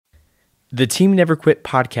The Team Never Quit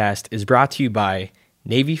podcast is brought to you by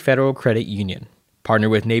Navy Federal Credit Union. Partner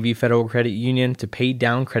with Navy Federal Credit Union to pay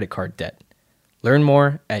down credit card debt. Learn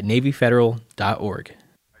more at NavyFederal.org.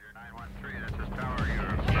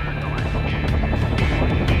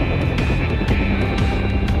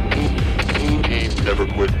 Team Never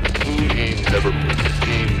Quit. Team Never Quit.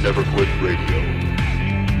 Team Never Quit Radio.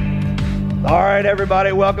 All right,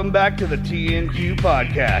 everybody, welcome back to the TNQ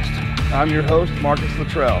podcast. I'm your host, Marcus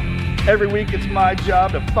Luttrell. Every week, it's my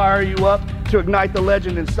job to fire you up, to ignite the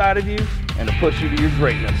legend inside of you, and to push you to your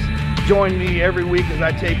greatness. Join me every week as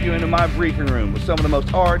I take you into my briefing room with some of the most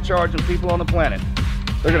hard-charging people on the planet.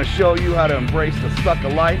 They're going to show you how to embrace the suck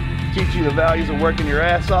of life, teach you the values of working your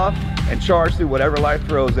ass off, and charge through whatever life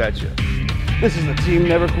throws at you. This is the Team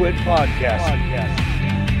Never Quit podcast.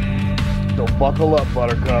 So buckle up,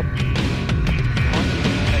 Buttercup.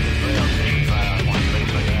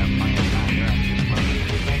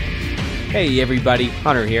 Hey everybody,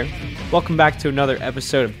 Hunter here. Welcome back to another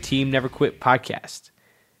episode of Team Never Quit podcast.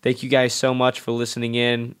 Thank you guys so much for listening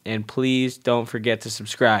in, and please don't forget to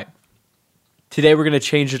subscribe. Today we're going to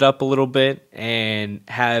change it up a little bit and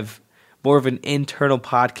have more of an internal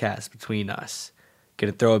podcast between us.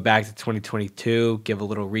 Going to throw it back to 2022, give a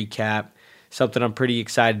little recap, something I'm pretty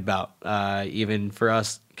excited about, even for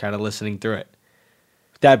us kind of listening through it.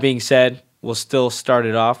 With that being said, we'll still start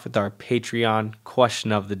it off with our Patreon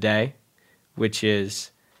question of the day, which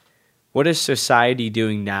is, what is society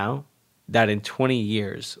doing now that in 20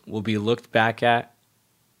 years will be looked back at,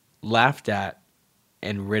 laughed at,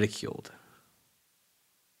 and ridiculed?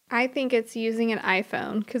 I think it's using an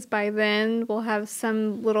iPhone, because by then we'll have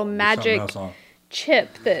some little magic chip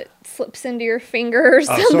that slips into your finger or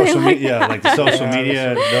something social like media, that. like the social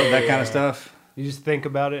media, that kind of stuff. You just think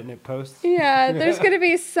about it and it posts? Yeah, there's going to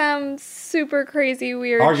be some super crazy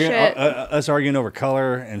weird shit. Us arguing over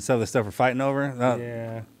color and some of the stuff we're fighting over.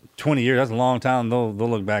 Yeah. 20 years, that's a long time. They'll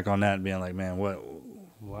look back on that and being like, man, what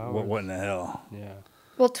in the hell? Yeah.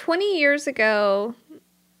 Well, 25 years ago,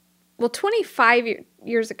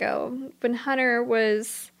 when Hunter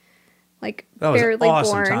was like barely an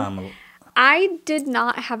awesome born, time. I did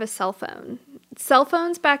not have a cell phone. Cell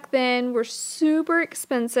phones back then were super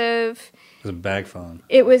expensive. It was a bag phone.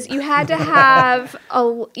 It was, you had to have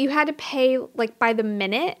you had to pay like by the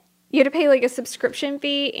minute. You had to pay like a subscription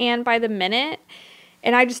fee and by the minute.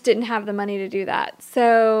 And I just didn't have the money to do that.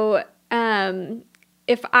 So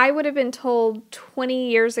if I would have been told 20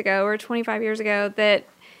 years ago or 25 years ago that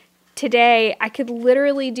today I could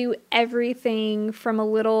literally do everything from a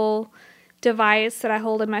little device that I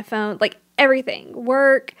hold in my phone, like everything,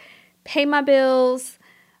 work, pay my bills,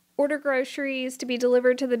 order groceries to be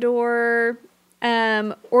delivered to the door,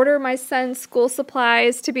 order my son's school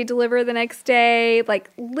supplies to be delivered the next day. Like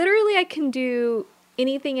literally I can do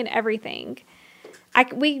anything and everything.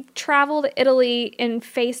 We traveled to Italy and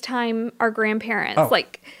FaceTime our grandparents. Oh,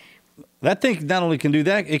 like that thing not only can do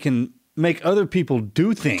that, it can make other people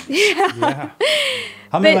do things. Yeah.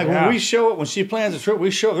 I mean, like when we show it, when she plans a trip,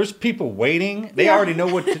 we show there's people waiting. They already know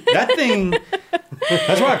what that thing.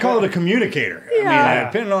 That's why I call it a communicator. Yeah. I mean,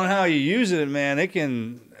 depending on how you use it, man, it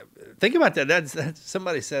can. Think about that. That's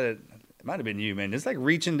somebody said it. It might have been you, man. It's like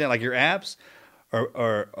reaching down, like your apps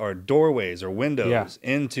are doorways or windows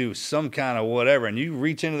into some kind of whatever, and you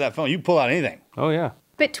reach into that phone, you pull out anything. Oh yeah.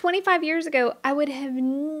 But 25 years ago, I would have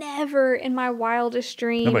never in my wildest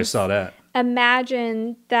dreams Nobody saw that.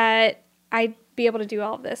 Imagined that I'd be able to do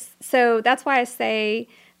all of this. So that's why I say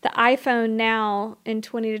the iPhone now in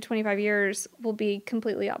 20 to 25 years will be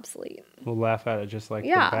completely obsolete. We'll laugh at it just like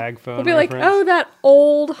the bag phone. We'll be reference. like, oh, that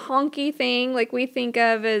old honky thing like we think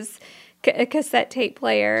of as a cassette tape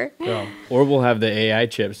player. Yeah. Or we'll have the AI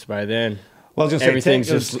chips by then. Well, I was going to say,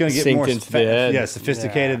 Everything's it's just going to get synced more into the head.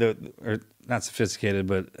 sophisticated, or not sophisticated,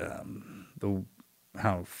 but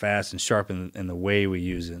how fast and sharp in the way we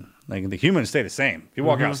use it. Like the humans stay the same. If you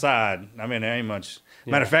walk outside, I mean, there ain't much.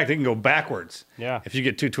 Matter of fact, it can go backwards. Yeah. If you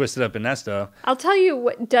get too twisted up in that stuff. I'll tell you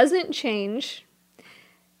what doesn't change: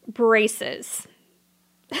 braces.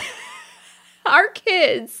 Our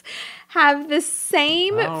kids have the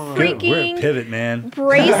same freaking We're a pivot, man.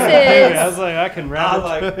 braces I was like, I can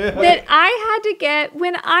wrap it. that I had to get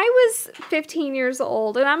when I was 15 years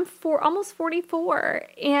old, and I'm almost 44,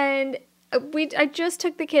 and I just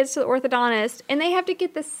took the kids to the orthodontist, and they have to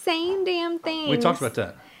get the same damn thing. We talked about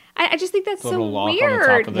that. I just think that's so Little lock on the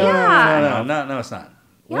weird. top of the- Yeah. No, it's not.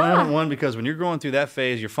 Yeah. One, because when you're going through that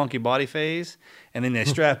phase, your funky body phase, and then they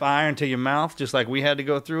strap iron to your mouth, just like we had to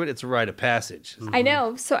go through it, it's a rite of passage. I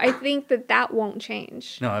know. So I think that won't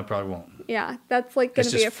change. No, it probably won't. Yeah, that's like going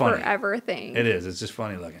It's to be just a funny. forever thing. It is. It's just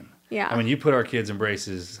funny looking. Yeah. I mean, you put our kids in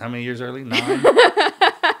braces how many years early? 9? Because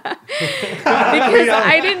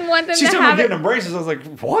I didn't want them She's to still have getting it. them braces. I was like,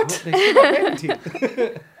 what?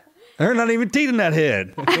 They're not even teeth in that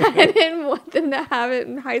head. I didn't want them to have it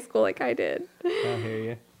in high school like I did. I hear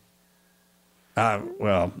you.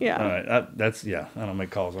 Well, Yeah. all right. I don't make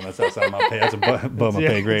calls when that's outside my pay. That's above my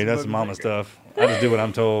pay grade. That's mama stuff. I just do what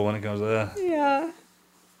I'm told when it comes to that. Yeah.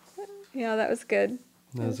 Yeah, that was good.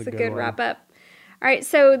 That was That's a a good good one. wrap up. All right,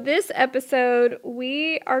 so this episode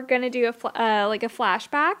we are going to do a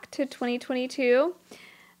flashback to 2022.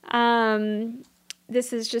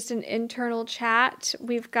 This is just an internal chat.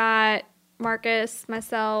 We've got Marcus,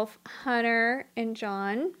 myself, Hunter, and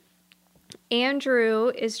John.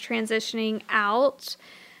 Andrew is transitioning out.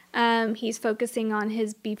 He's focusing on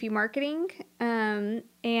his beefy marketing.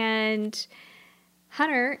 And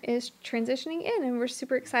Hunter is transitioning in, and we're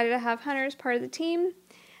super excited to have Hunter as part of the team.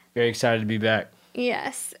 Very excited to be back.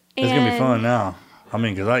 Yes. It's going to be fun now. I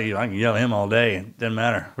mean, because I can yell at him all day. It doesn't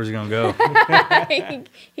matter. Where's he going to go?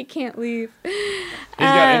 He can't leave. He's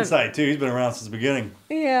got insight, too. He's been around since the beginning.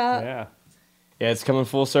 Yeah. Yeah. Yeah, it's coming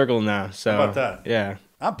full circle now. So How about that? Yeah.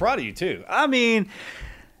 I'm proud of you, too. I mean,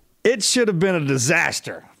 it should have been a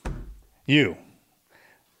disaster. You.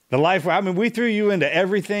 The life, I mean, we threw you into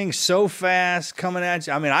everything so fast coming at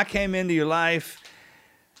you. I mean, I came into your life.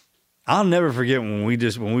 I'll never forget when we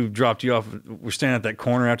dropped you off. We're standing at that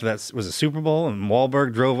corner after that was a Super Bowl, and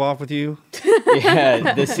Wahlberg drove off with you.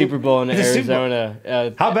 Yeah, the Super Bowl in The Super Bowl.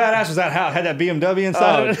 Arizona. How badass was that? How had that BMW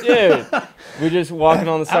inside of it? Dude. We're just walking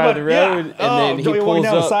on the side of the road, and then he pulls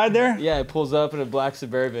down up. the side there. Yeah, he pulls up in a black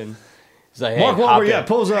Suburban. He's like, hey, Mark hop Wahlberg, in.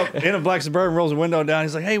 pulls up in a black Suburban, rolls the window down.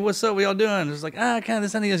 He's like, "Hey, what's up? What y'all doing?" It's like, kind of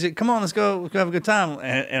this. And he goes, "Come on, let's go have a good time."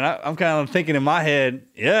 And I'm kind of thinking in my head,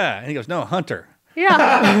 yeah. And he goes, "No, Hunter."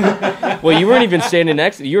 Yeah. Well, you weren't even standing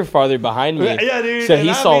next to me. You were farther behind me. Yeah, dude. So and he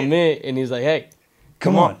I saw mean- me, and he's like, hey,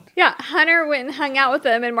 Come on. Yeah. Hunter went and hung out with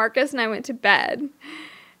them, and Marcus and I went to bed.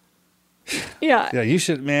 Yeah. Yeah, you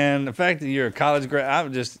should, man. The fact that you're a college grad,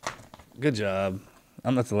 I'm just, good job.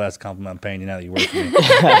 That's the last compliment I'm paying you now that you work for me.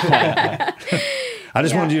 I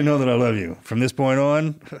just wanted you to know that I love you. From this point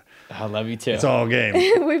on, I love you too. it's all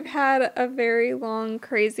game. We've had a very long,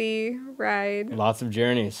 crazy ride. Lots of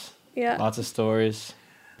journeys. Yeah. Lots of stories.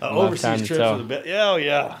 A lot of time Overseas to trips tell. with a bit. Yeah, oh,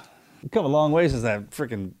 yeah. We've come a long way since that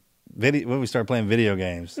freaking video, when we started playing video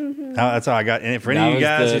games. That's how I got in it. For any That of you was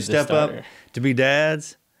guys the who step up starter. to be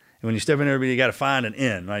dads, and when you step in there, you got to find an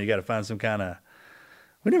end, right? You got to find some kind of,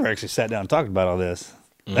 we never actually sat down and talked about all this.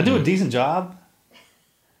 I do a decent job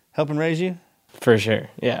helping raise you. For sure.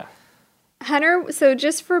 Yeah. Hunter, so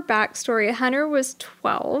just for backstory, Hunter was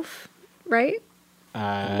 12, right?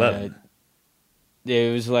 11.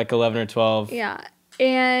 It was like 11 or 12. Yeah.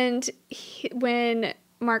 And when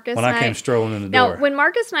Marcus When and I came strolling in the door. Now, when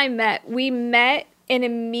Marcus and I met, we met and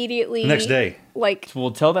immediately... The next day. Like,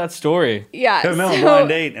 Well, tell that story. yeah. I met on a blind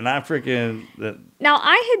date, and I freaking... Now,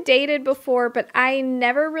 I had dated before, but I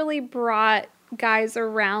never really brought guys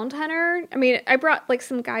around Hunter. I mean, I brought like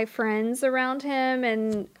some guy friends around him,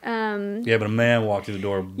 and yeah, but a man walked through the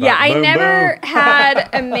door. yeah, I boom, never boom. had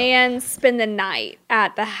a man spend the night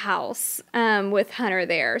at the house with Hunter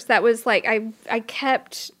there. So that was like I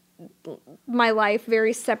kept my life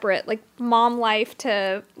very separate, like mom life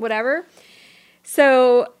to whatever.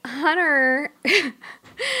 So Hunter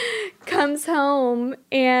comes home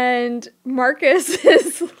and Marcus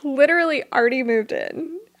is literally already moved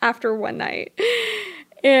in after one night.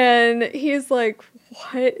 And he's like,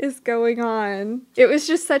 what is going on? It was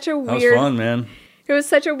just such a That was weird fun, man. It was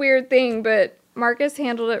such a weird thing, but Marcus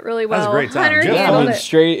handled it really well. That was a great time. Hunter Jeff handled went it.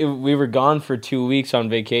 straight. We were gone for 2 weeks on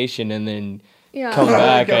vacation, and then Yeah. come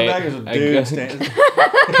back. Come back as a dude.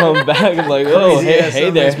 Come back and like, oh, hey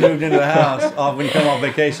there. Moved into the house off when you come off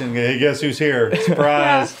vacation. Hey, guess who's here?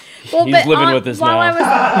 Surprise. Well, He's but living with us while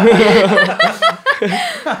now.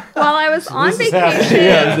 While I was on this is happening. vacation,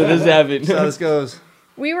 Yeah, so this happened. That's how this goes.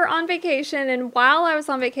 we were on vacation, and while I was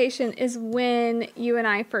on vacation is when you and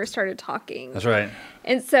I first started talking. That's right.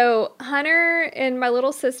 And so Hunter and my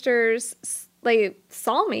little sisters like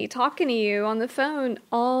saw me talking to you on the phone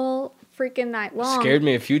all freaking night long. Scared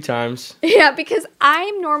me a few times. Yeah, because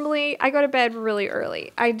I go to bed really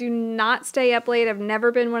early. I do not stay up late. I've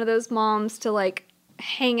never been one of those moms to like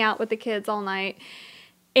hang out with the kids all night.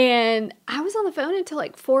 And I was on the phone until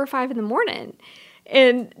like 4 or 5 in the morning.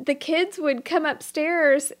 And the kids would come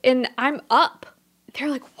upstairs and I'm up. They're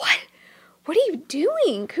like, what? What are you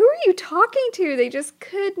doing? Who are you talking to? They just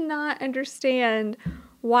could not understand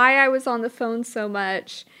why I was on the phone so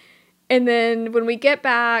much. And then when we get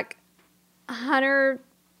back, Hunter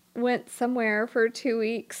went somewhere for 2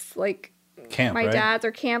 weeks, like camp, my right? dad's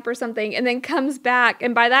or camp or something, and then comes back.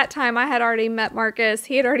 And by that time, I had already met Marcus.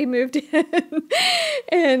 He had already moved in.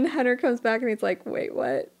 And Hunter comes back and he's like, wait,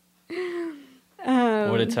 what?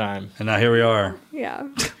 What a time. And now here we are. Yeah.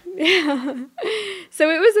 Yeah. So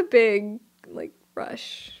it was a big, like,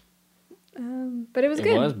 rush. But it was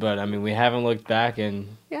good. It was, but I mean, we haven't looked back,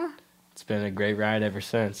 and Yeah. it's been a great ride ever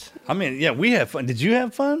since. I mean, yeah, we had fun. Did you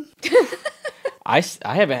have fun? I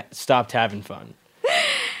haven't stopped having fun.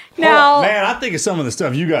 Now, Oh, man, I think of some of the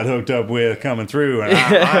stuff you got hooked up with coming through, and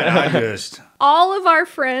I just... all of our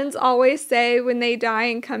friends always say when they die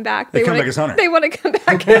and come back, They come back as Hunter. They want to come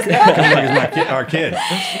back as Hunter. Like our kid,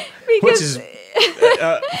 which Because is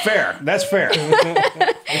fair. That's fair.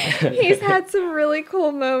 he's had some really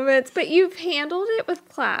cool moments, but you've handled it with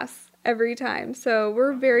class every time. So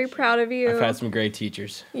we're very proud of you. I've had some great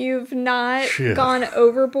teachers. You've not Yeah. gone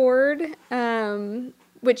overboard,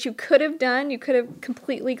 which you could have done. You could have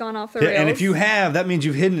completely gone off the rails. And if you have, that means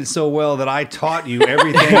you've hidden it so well that I taught you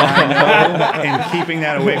everything I know, and keeping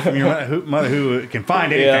that away from your mother who can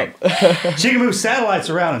find anything. She can move satellites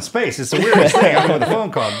around in space. It's the weirdest thing. I know with a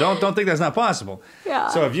phone call. Don't think that's not possible. Yeah.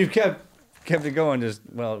 So if you've kept it going, just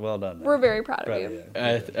well done. Man. We're very proud of you.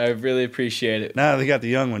 I really appreciate it. Now that they got the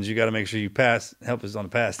young ones, you got to make sure you help us on the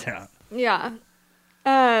pass down. Yeah.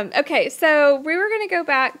 Okay, so we were going to go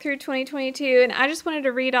back through 2022, and I just wanted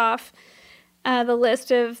to read off the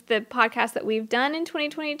list of the podcasts that we've done in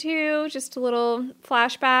 2022, just a little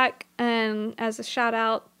flashback, and as a shout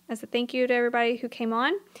out, as a thank you to everybody who came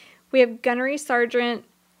on. We have Gunnery Sergeant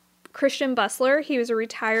Christian Bustler. He was a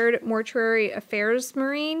retired mortuary affairs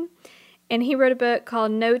Marine, and he wrote a book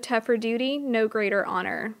called No Tougher Duty, No Greater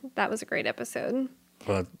Honor. That was a great episode.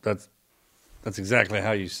 But that's exactly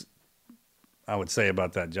how I would say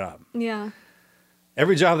about that job. Yeah.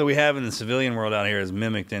 Every job that we have in the civilian world out here is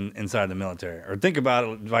mimicked inside the military. Or think about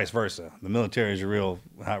it vice versa. The military is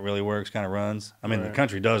how it really works, kind of runs. I mean, the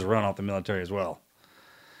country does run off the military as well.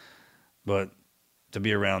 But to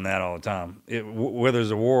be around that all the time, whether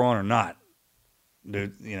there's a war on or not, they're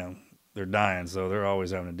dying, so they're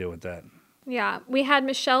always having to deal with that. Yeah, we had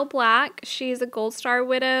Michelle Black. She's a Gold Star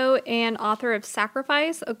widow and author of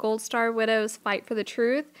Sacrifice, a Gold Star widow's fight for the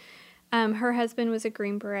truth. Her husband was a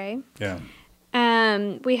Green Beret. Yeah.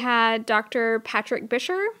 We had Dr. Patrick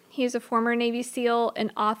Bisher. He's a former Navy SEAL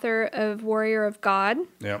and author of Warrior of God.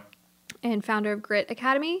 Yeah. And founder of Grit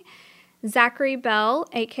Academy. Zachary Bell,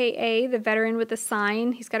 a.k.a. the veteran with the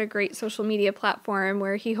sign. He's got a great social media platform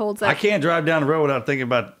where he holds up. I can't drive down the road without thinking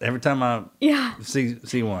about every time I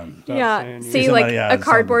see one. Yeah, See see somebody, like yeah, a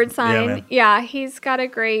cardboard something. Yeah, sign. man. Yeah, he's got a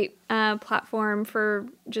great platform for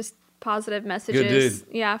just positive messages. Good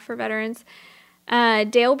dude. Yeah, for veterans.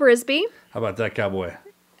 Dale Brisby. How about that, cowboy?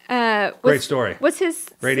 Great Great story. What's his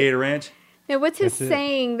Radiator Ranch. Yeah, what's his That's it.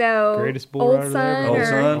 saying though? Greatest bull Old rider son ever. Old or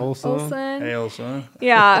son. Old son. Old son. Hey, old son.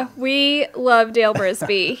 Yeah, we love Dale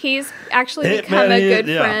Brisby. He's actually Hey, become man, a he good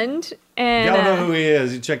is, yeah. friend. And Y'all know who he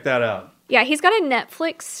is. You check that out. yeah, he's got a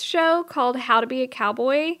Netflix show called How to Be a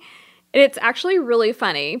Cowboy. It's actually really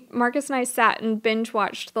funny. Marcus and I sat and binge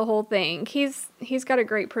watched the whole thing. He's got a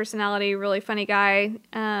great personality, really funny guy.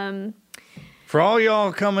 For all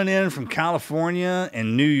y'all coming in from California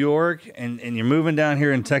and New York and you're moving down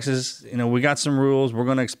here in Texas, we got some rules. We're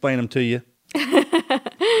going to explain them to you.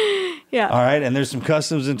 Yeah. All right. And there's some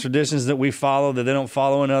customs and traditions that we follow that they don't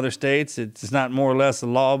follow in other states. It's not more or less a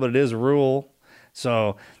law, but it is a rule.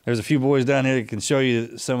 So there's a few boys down here that can show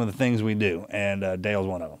you some of the things we do. And Dale's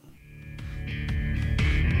one of them.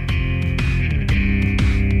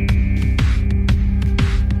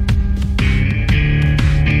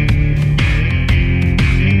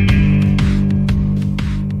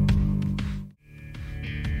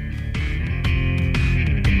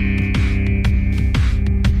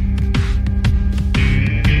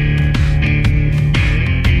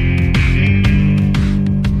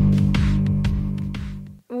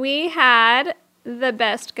 We had the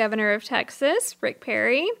best governor of Texas, Rick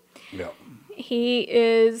Perry. Yeah. He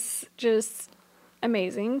is just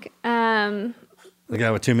amazing. The guy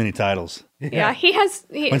with too many titles. Yeah, he has.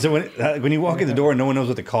 When you walk in the door and no one knows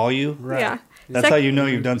what to call you, Yeah. that's how you know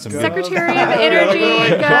you've done some. Secretary of Energy.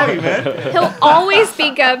 Gov. He'll always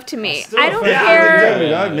be Gov to me. I don't Yeah,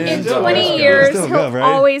 care. man. In Still 20 Gov. years, Still he'll Gov, right?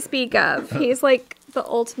 always be Gov. He's like the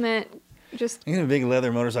ultimate. Just You get a big leather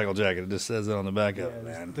motorcycle jacket. It just says it on the back of it,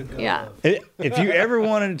 man. yeah. If you ever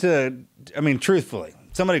wanted to, truthfully,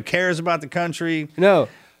 somebody who cares about the country, No.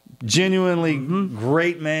 genuinely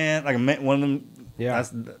great man, like one of them. Yeah.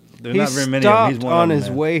 That's There's He not very many of them. He's stopped one on of them, his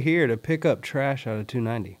man. way here to pick up trash out of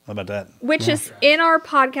 290. How about that? Which is in our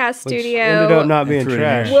podcast Which studio. ended up not being threw it in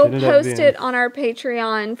trash. here. We'll Ended up post being- it on our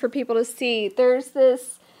Patreon for people to see. There's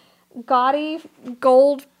this gaudy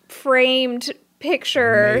gold framed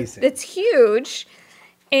picture Amazing. that's huge.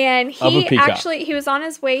 And Of a he peacock. he was on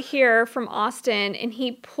his way here from Austin and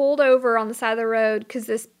he pulled over on the side of the road because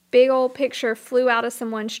this big old picture flew out of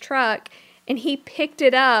someone's truck and he picked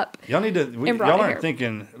it up. Y'all need to. And brought Y'all it aren't here.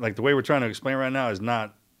 thinking like the way we're trying to explain right now is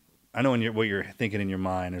not. I know what you're thinking in your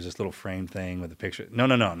mind. There's this little frame thing with a picture.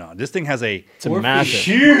 No. This thing has a It's a massive.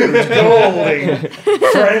 huge gold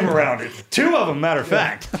frame around it. Two of them, matter of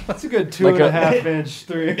fact. That's a good Like a- 2.5 inch,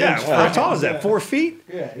 3 inch. Yeah, how tall is that? 4 feet?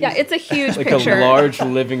 Yeah, it's a huge Like picture. a large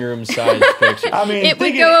living room size picture. I mean, It would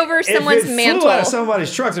thinking go over if someone's it mantle. Flew out of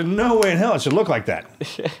somebody's truck. There's no way in hell it should look like that.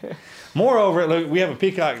 Moreover, look, we have a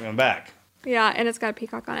peacock in the back. Yeah, and it's got a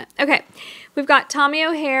peacock on it. Okay, we've got Tommy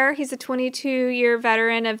O'Hare. He's a 22-year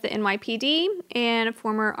veteran of the NYPD and a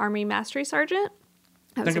former Army Mastery Sergeant.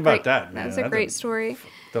 That was Think a about great- that, man. That was a That's great a- story.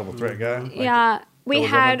 Double threat guy. Like, Yeah, we double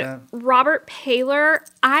like had that? Robert Paler.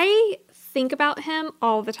 I think about him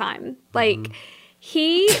all the time. Like,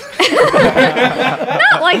 he...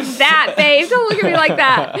 Not like that, babe. Don't look at me like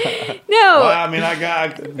that. No. Well, I mean, I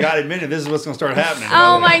got to admit it. This is what's going to start happening.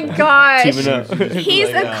 Oh, my gosh. Keep it up. He's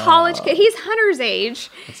a college kid. He's Hunter's age.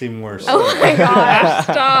 It's even worse. Oh, my gosh.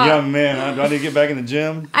 Stop. Young man, do I need to get back in the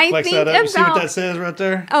gym? I Flex think that up. You see what about- that says right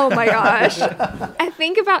there? Oh my gosh. I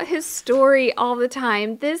think about his story all the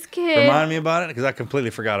time. This kid. Remind me about it because I completely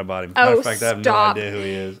forgot about him. Oh, Matter of fact, I have stop. no idea who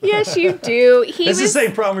he is. Yes, you do. He It's the was.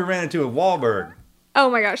 same problem we ran into with Wahlberg. Oh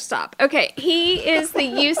my gosh, stop. Okay, he is the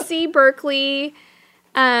UC Berkeley.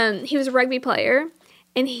 He was a rugby player,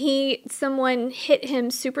 and someone hit him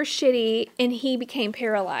super shitty, and he became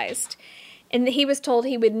paralyzed. And he was told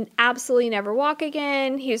he would absolutely never walk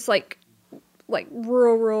again. He was like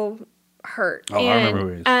real hurt. Oh, I remember who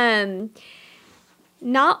he is.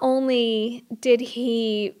 Not only did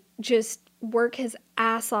he just work his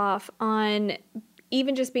ass off on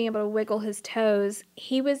even just being able to wiggle his toes,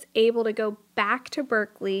 he was able to go back to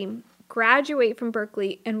Berkeley, graduate from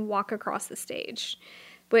Berkeley, and walk across the stage,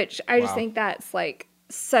 which I just think that's like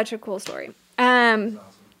such a cool story.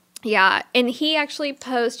 Yeah, and he actually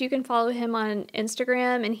posts, you can follow him on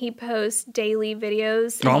Instagram, and he posts daily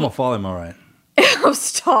videos. No, I'm going to follow him all right. Oh,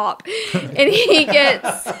 stop. And he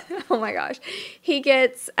gets, oh my gosh, he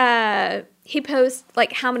posts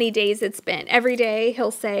like how many days it's been. Every day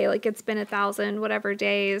he'll say like it's been 1,000 whatever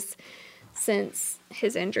days since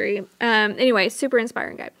his injury. Anyway, super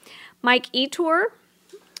inspiring guy. Mike Etor.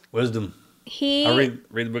 Wisdom. He, I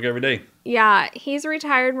read the book every day. yeah, he's a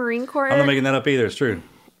retired Marine Corps I'm not making that up either. It's true.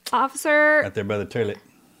 officer. Right there by the toilet.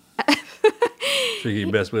 Sure, you get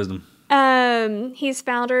your best wisdom. He's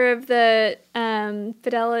founder of the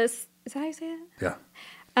Fidelis, is that how you say it?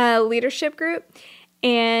 Yeah. Leadership group,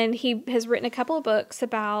 and he has written a couple of books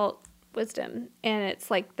about wisdom, and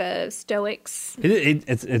it's like the Stoics.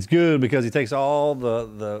 It's good because he takes all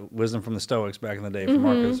the wisdom from the Stoics back in the day, from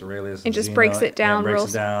Marcus Aurelius, And just Zeno, breaks it down breaks real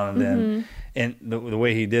it down, and then the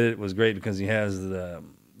way he did it was great because he has the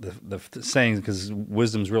sayings because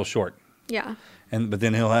wisdom's real short. Yeah. But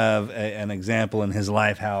then he'll have an example in his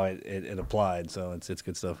life how it applied. So it's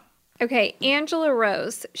good stuff. Okay, Angela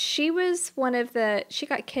Rose. She was she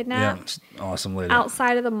got kidnapped Awesome lady.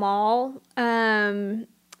 outside of the mall.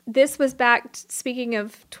 This was back, speaking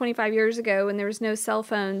of 25 years ago when there was no cell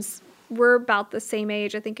phones. We're about the same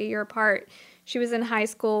age, I think a year apart. She was in high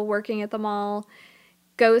school working at the mall,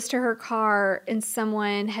 goes to her car, and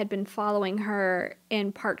someone had been following her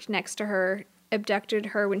and parked next to her, abducted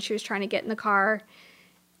her when she was trying to get in the car.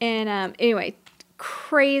 And anyway,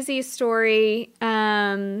 crazy story.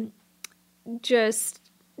 Just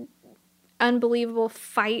unbelievable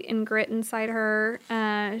fight and grit inside her.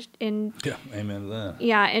 And Yeah, amen to that.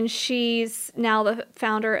 yeah, and she's now the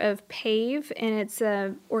founder of PAVE, and it's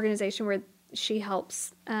an organization where she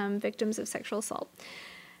helps victims of sexual assault.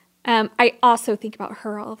 I also think about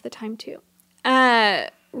her all of the time too.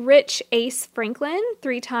 Rich Ace Franklin,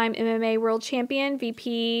 3-time MMA world champion,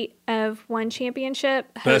 VP of One Championship.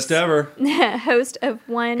 Best ever. Host of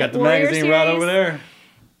One Got the Warrior magazine Series, right over there.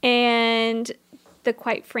 and the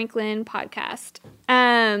Quite Franklin podcast.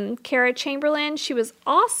 Kara Chamberlain, she was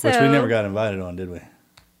also... Which we never got invited on, did we? I'm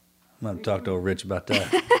going to talk to old Rich about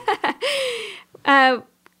that.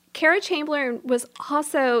 Kara Chamberlain was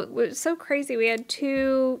so crazy. We had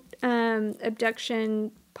 2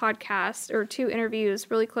 abduction podcasts or 2 interviews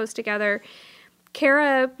really close together.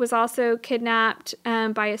 Kara was also kidnapped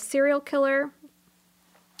by a serial killer,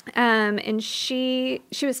 and she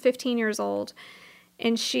was 15 years old,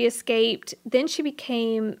 and she escaped. Then she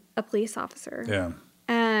became a police officer. Yeah.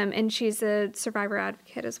 And she's a survivor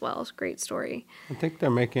advocate as well. It's a great story. I think they're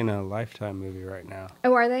making a Lifetime movie right now.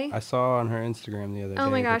 Oh, are they? I saw on her Instagram the other day. Oh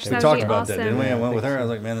my gosh, that We that they- would talked be about that, awesome. didn't we? I went with think her. I so. was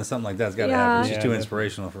like, man, something like that's got to Yeah. happen. She's Yeah, too that-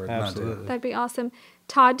 inspirational for it not to. Absolutely. That'd be awesome.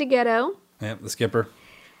 Todd DeGhetto. Yep, the skipper.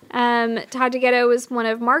 Todd DeGhetto was one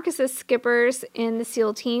of Marcus's skippers in the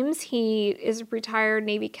SEAL teams. He is a retired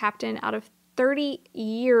Navy captain out of 30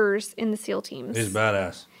 years in the SEAL teams. He's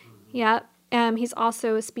badass. Yep. He's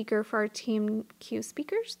also a speaker for our Team Q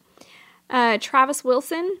speakers. Travis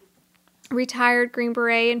Wilson, retired Green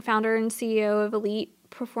Beret and founder and CEO of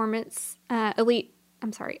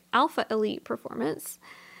Alpha Elite Performance.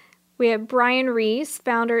 We have Brian Reese,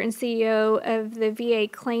 founder and CEO of the VA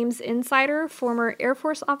Claims Insider, former Air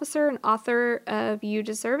Force officer and author of You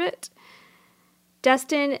Deserve It.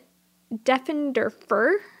 Dustin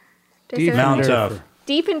Diefendorfer. Mountain Tough.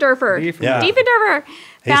 Diefendorfer. Yeah. Diefendorfer.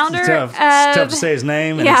 Founder It's tough. of... It's tough to say his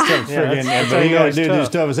name, and Yeah. it's tough to friggin' that's but you how gotta it's do tough. this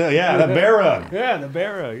tough as hell. Yeah, the bear rug. Yeah, the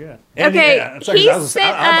Barrow, yeah. And Okay, yeah, it's like- he I was-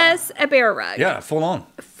 sent I- us a bear rug. Yeah, full on.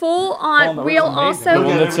 Full on. that We'll was amazing. The also...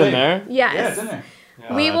 one that's in there? Yes. Yeah, it's in there.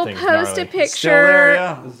 We that will thing's post gnarly. a picture. Still there,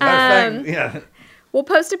 yeah. Matter of fact, yeah. We'll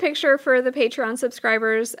post a picture for the Patreon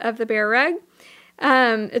subscribers of the bear rug.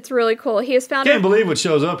 It's really cool. He is founder. Can't believe what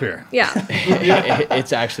shows up here. Yeah.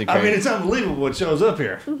 It's actually crazy. I mean, it's unbelievable what shows up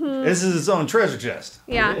here. Mm-hmm. This is its own treasure chest.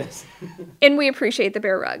 Yeah. And we appreciate the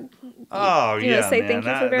bear rug. Oh, You yeah, wanna say man. thank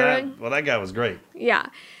you for the bear rug? Well, that guy was great. Yeah.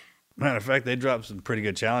 Matter of fact, they dropped some pretty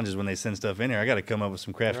good challenges when they send stuff in here. I got to come up with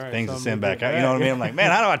some crafty Right, things to something send to back do out. with You know what I that. mean? I'm like,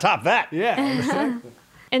 man, how do I top that? Yeah, exactly.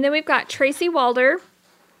 And then we've got Tracy Walder,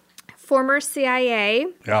 former CIA.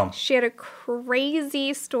 Yeah. She had a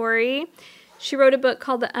crazy story. She wrote a book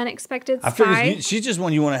called The Unexpected I Spy. figure she's just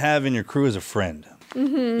one you want to have in your crew as a friend. You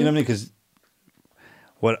know what I mean? Because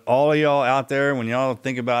what all of y'all out there, when y'all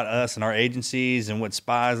think about us and our agencies and what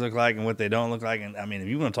spies look like and what they don't look like, and I mean, if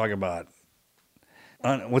you want to talk about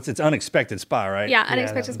it's unexpected spy, right? Yeah,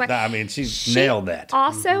 Unexpected Spy. I mean, she nailed that.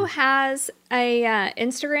 Also has a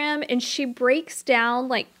Instagram, and she breaks down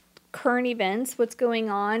like current events, what's going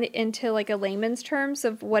on, into like a layman's terms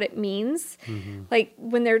of what it means. Like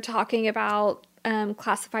when they're talking about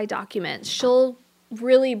classified documents, she'll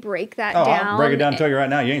really break that down. I'll break it down and tell you right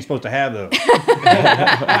now, you ain't supposed to have those.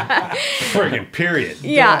 Friggin' period.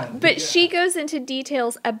 Yeah, but she goes into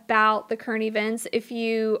details about the current events. If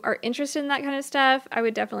you are interested in that kind of stuff, I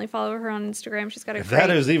would definitely follow her on Instagram. She's got a If great that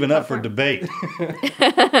is even up for platform. debate.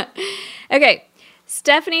 Okay,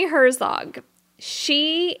 Stephanie Herzog.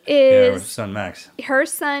 She Yeah, with is son Max. her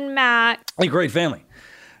son Mac. A great family.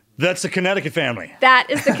 That's the Connecticut family. That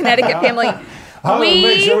is the Connecticut family. I want to make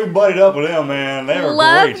We sure we buddied up with them, man. They were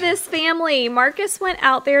love great. this family. Marcus went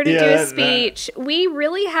out there to Yeah, do a that- speech. We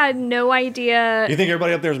really had no idea. You think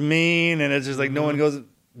everybody up there is mean, and it's just like no one goes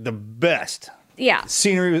the best. Yeah.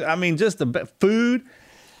 Scenery, I mean, just the best. Food.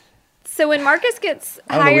 So when Marcus gets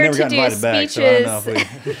I don't know, we hired never to got do invited back, so I don't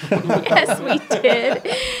speeches, know if we... yes, we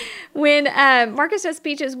did. When Marcus does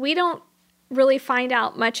speeches, we don't really find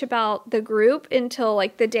out much about the group until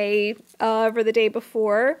like the day of or the day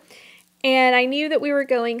before. And I knew that we were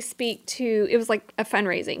going speak to, it was like a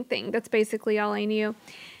fundraising thing. That's basically all I knew.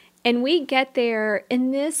 And we get there,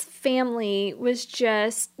 and this family was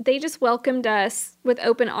they just welcomed us with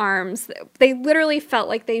open arms. They literally felt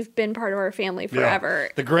like they've been part of our family forever.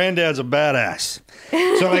 Yeah. The granddad's a badass.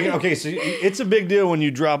 So like, okay, so it's a big deal when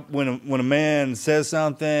you drop when a man says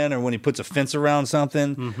something or when he puts a fence around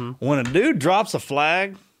something. When a dude drops a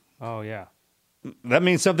flag, Oh, yeah. that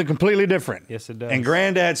means something completely different. Yes, it does. And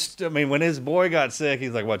granddad's, I mean, when his boy got sick,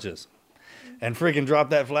 he's like, watch this. And freaking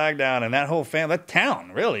dropped that flag down, and that whole family, that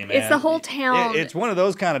town, really, man. It's the whole town. It's one of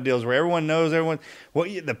those kind of deals where everyone knows everyone. Well,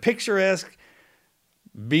 the picturesque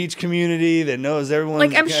beach community that knows everyone.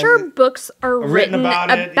 Like, I'm sure books are written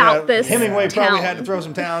about it. Yeah, this Hemingway town. probably had to throw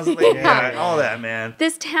some towns. Yeah, all that, man.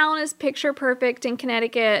 This town is picture perfect in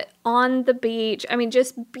Connecticut on the beach. I mean,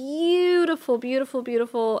 just beautiful, beautiful,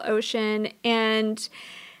 beautiful ocean. And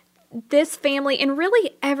this family, and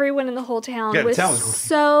really everyone in the whole town, Yeah, the was town was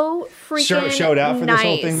so freaking Showed out for nice. this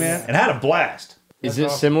whole thing, man, and had a blast. Is it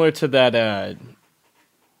similar to that,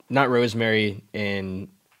 not Rosemary in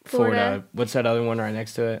Florida. Florida. What's that other one right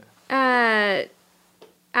next to it?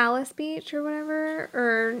 Alice Beach or whatever,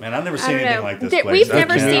 or Man, I've never I seen don't anything know. like this Th- place. We've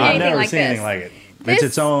never seen anything I've never like seen this. anything like it. This- It's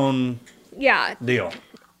its own Yeah, deal.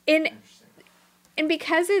 and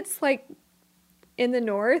because it's like in the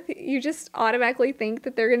north, you just automatically think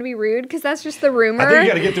that they're going to be rude because that's just the rumor. I think you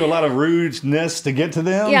got to get through a lot of rudeness to get to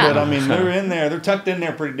them. Yeah. But I mean, they're in there. They're tucked in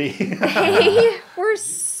there pretty deep. They were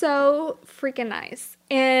so freaking nice.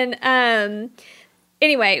 And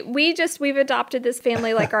anyway, we've adopted this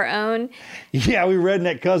family like our own. Yeah, we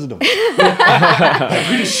redneck cousined them.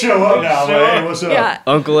 We just show up now, man. Hey, what's up? Yeah.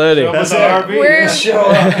 Uncle Eddie. That's We're- it. Show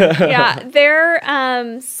up. Yeah, their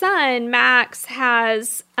son Max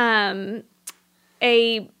has a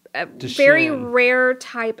very rare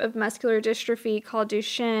type of muscular dystrophy called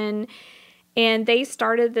Duchenne, and they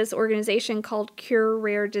started this organization called Cure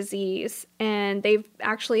Rare Disease, and they've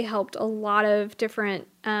actually helped a lot of different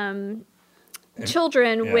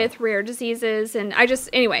children with rare diseases. And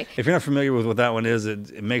anyway. If you're not familiar with what that one is,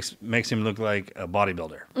 it makes him look like a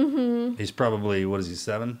bodybuilder. Mm-hmm. He's probably, what is he,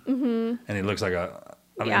 7? Mm-hmm. And he looks like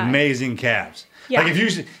amazing calves. Yeah. Like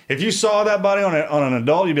if you saw that body on an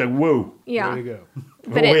adult, you'd be like, whoa. Yeah. Way to go.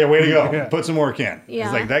 But way to go. Yeah. Put some work in. Yeah.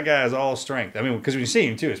 It's like that guy is all strength. I mean, because when you see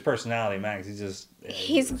him too, his personality, Max, he's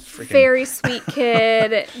He's very sweet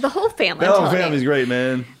kid. The whole family. The I'm whole telling you. family's great,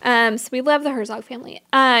 man. So we love the Herzog family.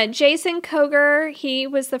 Jason Koger, he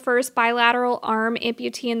was the first bilateral arm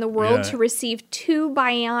amputee in the world to receive 2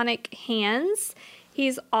 bionic hands.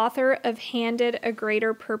 He's author of Handed a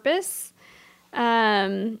Greater Purpose.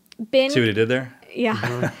 Ben, See what he did there? yeah,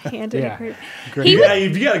 Handed Yeah. a Greater. Great. He Yeah,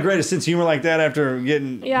 was, you got a great sense of humor like that after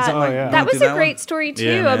getting yeah, something like yeah. that was through a great story too.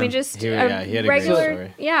 Yeah, I man. mean, just He a had a great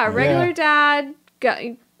regular, story. regular dad.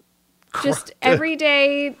 Just every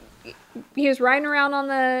day, he was riding around on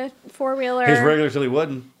the 4-wheeler. He was regular till he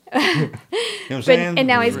wasn't. You know what I'm saying? and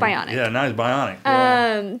now he's bionic. Yeah, now he's bionic.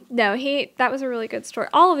 No, that was a really good story.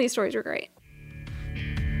 All of these stories were great.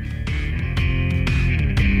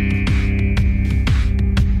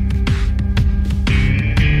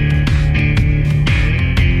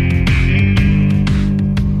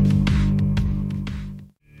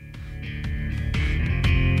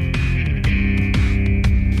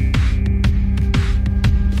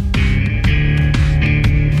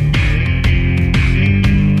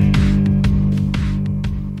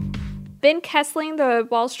 Ben Kessling, the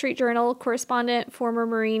Wall Street Journal correspondent, former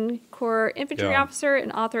Marine Corps infantry officer,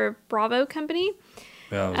 and author of Bravo Company.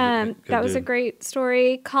 Yeah, That was a great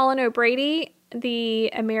story. Colin O'Brady,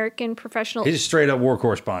 the American professional. He's a straight up war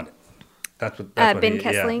correspondent. That's what Ben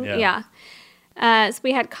Kessling. Yeah. So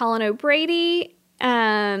we had Colin O'Brady.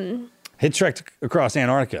 He trekked across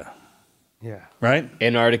Antarctica, Yeah. right?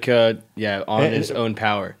 Antarctica, on And- his own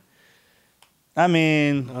power. I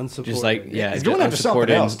mean, Unsupported. Just like, He's going after something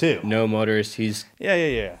unsupported, else, too. No motorist. He's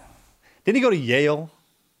yeah. Didn't he go to Yale?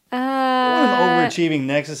 One of the overachieving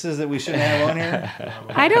nexuses that we shouldn't have on here.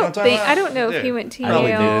 I don't talking think. about? I don't know if he Dude, went to probably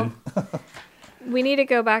Yale. We need to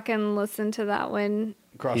go back and listen to that one.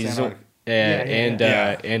 Across he's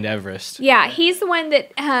Antarctica. and Everest. Yeah, he's the one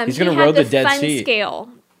that He's he gonna had row the the Dead fun Sea. scale.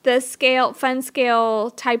 The fun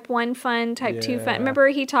scale, type 1 fun, type 2 fun. Yeah. Remember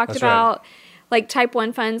he talked That's right. about like type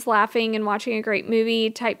 1 fun's laughing and watching a great movie.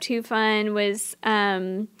 Type 2 fun was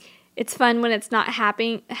it's fun when it's not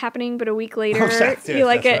happening, but a week later Yes, you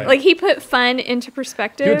like that's it. right. Like he put fun into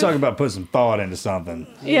perspective. You're talking about putting some thought into something.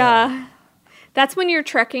 Yeah. That's when you're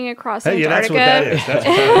trekking across Hey, yeah, that's Antarctica. what that is. That's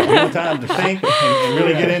what that is. Real time to think and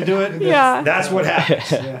really get into it. Yeah. That's what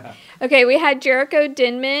happens. Okay, we had Jericho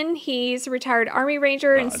Denman. He's a retired Army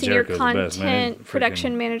Ranger and senior Jericho's the best, man. content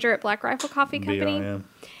production manager at Black Rifle Coffee Company.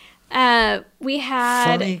 BRM. We had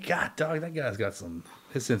Funny. God, dog, that guy's got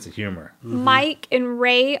his sense of humor. Mike and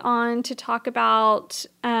Ray on to talk about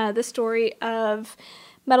the story of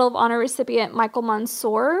Medal of Honor recipient Michael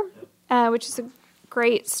Mansour, which is a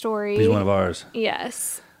great story. He's one of ours.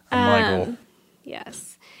 Yes. Michael.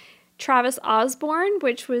 Yes. Travis Osborne,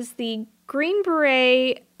 which was the Green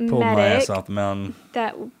Beret Pulled my medic ass off the mountain.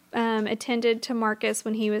 that attended to Marcus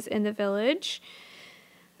when he was in the village.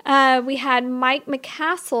 We had Mike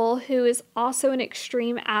McCassell, who is also an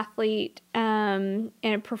extreme athlete and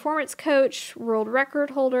a performance coach, world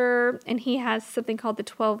record holder, and he has something called the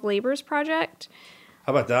 12 Labors Project.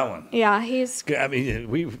 How about that one? Yeah, he's I mean,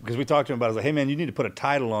 because we talked to him about it. I was like, hey, man, you need to put a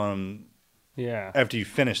title on him Yeah. after you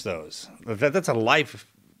finish those. That's a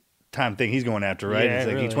lifetime thing he's going after, right? Yeah, It's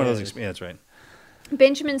it like each really one of those is. experiences. That's right.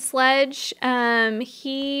 Benjamin Sledge.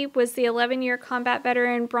 He was the 11-year combat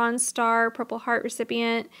veteran, Bronze Star, Purple Heart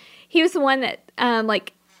recipient. He was the one that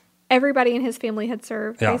like everybody in his family had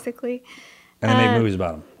served, Yeah. basically. And they made movies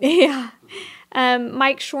about him. Yeah.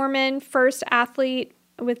 Mike Shorman, first athlete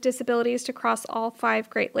with disabilities to cross all 5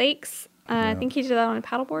 Great Lakes. I think he did that on a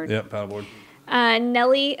paddleboard. Yep, paddleboard.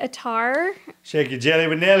 Nellie Attar, Shake your jelly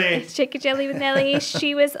with Nelly. Shake a Jelly with Nellie.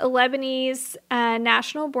 She was a Lebanese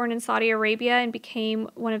national born in Saudi Arabia and became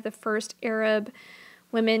one of the first Arab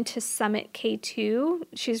women to summit K2.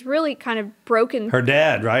 She's really kind of broken. Her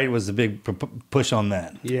dad, right, was the big push on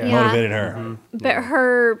that. Yeah. Yeah. Motivated her. But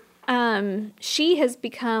her she has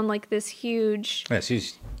become like this huge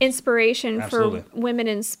she's inspiration Absolutely. for women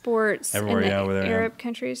in sports Everywhere, in the over there, Arab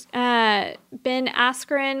countries. Ben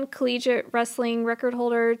Askren, collegiate wrestling record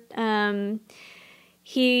holder.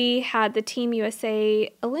 He had the Team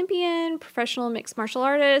USA Olympian, professional mixed martial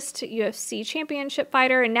artist, UFC championship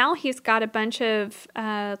fighter, and now he's got a bunch of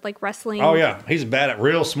like wrestling. Oh yeah, he's bad at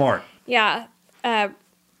real smart. Yeah,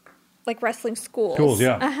 like wrestling schools. Schools,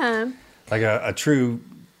 yeah. Like a true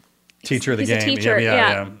teacher of the He's game. a teacher.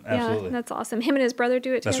 Yeah, absolutely. Yeah, that's awesome. Him and his brother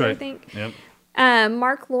do it That's together, right. I think. Yep.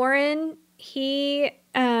 Mark Lauren, he's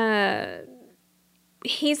the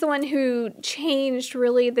one who changed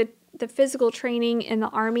really the physical training in the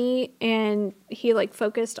Army, and he like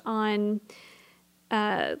focused on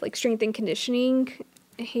like strength and conditioning.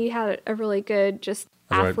 He had a really good just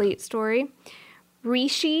That's right. athlete story.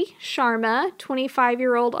 Rishi Sharma,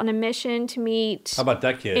 25-year-old on a mission to meet How about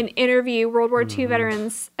that kid? and interview World War II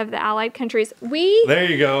veterans of the Allied countries. We There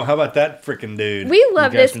you go. How about that freaking dude? we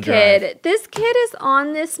love You got this some kid. drive. This kid is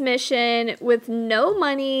on this mission with no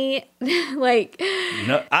money. Like,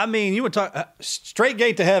 No, I mean, you would talk straight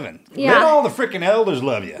gate to heaven. Yeah. Let all the freaking elders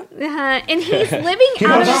love you. and he's living You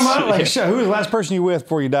know out what of I'm his, talking about? Like, who was the last person you with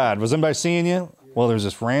before you died? Was anybody seeing you? Well, there's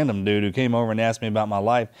this random dude who came over and asked me about my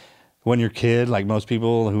life. When you're a kid, like most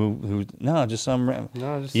people who no, just some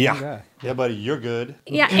No, just yeah, some guy. yeah, buddy, you're good.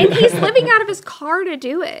 yeah, and he's living out of his car to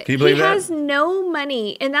do it. Can you believe he that? has no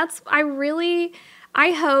money, and that's I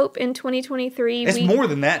hope in 2023 It's more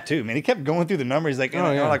than that too, man. He kept going through the numbers. He's like, Oh,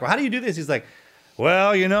 I'm yeah. like, well, how do you do this? He's like, well,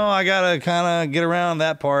 I gotta kind of get around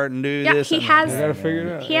that part and do Yeah, this. he and has. You gotta figure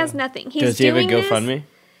it out. He has nothing. He's Does he have a doing this- GoFundMe?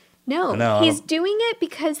 No, No, I he's don't- doing it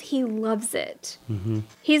because he loves it. Mm-hmm.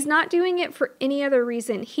 He's not doing it for any other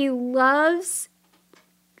reason. He loves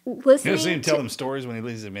listening You ever see him to tell them stories when he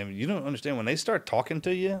leaves? Man, you don't understand when they start talking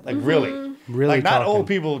to you, like really, Really like not talking. old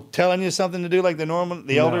people telling you something to do, like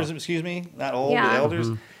the elders. Excuse me, not old, Yeah. the elders.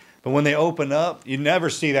 But when they open up, you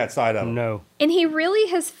never see that side of them. No. And he really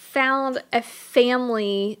has found a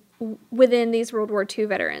family within these World War II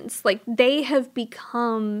veterans. Like, they have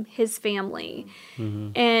become his family.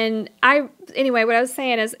 And anyway, what I was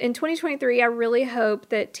saying is in 2023, I really hope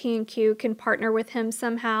that TNQ can partner with him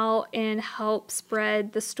somehow and help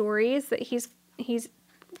spread the stories that he's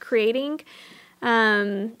creating.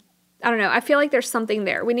 I don't know. I feel like there's something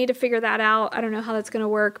there. We need to figure that out. I don't know how that's going to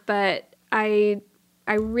work, but I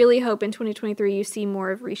really hope in 2023 you see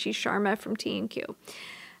more of Rishi Sharma from TNQ.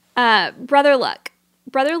 Brother Luck.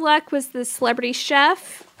 Brother Luck was the celebrity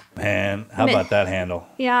chef. Man, how about that handle?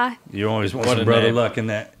 Yeah. You always want What some a brother name. luck in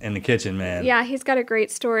the kitchen, man. Yeah, he's got a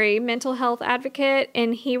great story. Mental health advocate,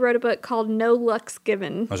 and he wrote a book called No Luck's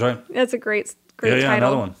Given. That's right. That's a great Yeah, title.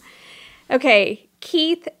 another one. Okay,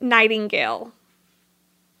 Keith Nightingale.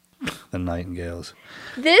 The Nightingales.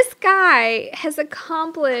 This guy has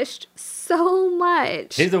accomplished so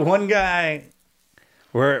much. He's the one guy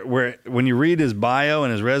where when you read his bio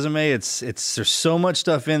and his resume, it's there's so much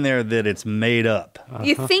stuff in there that it's made up.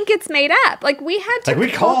 You think it's made up. Like, we had to Like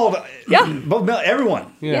we called both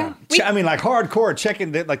everyone. Yeah. I mean, like hardcore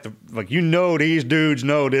checking that, like these dudes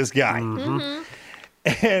know this guy,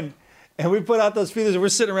 and we put out those feelers and we're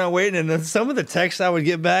sitting around waiting, and then some of the texts I would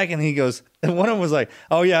get back, and he goes, and one of them was like,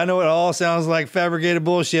 "Oh yeah, I know it all sounds like fabricated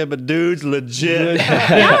bullshit, but dude's legit."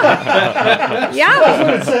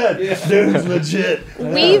 Yeah. It said, "Dude's legit."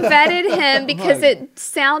 We vetted him because it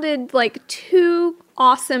sounded like too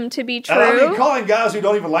awesome to be true. And I mean, calling guys who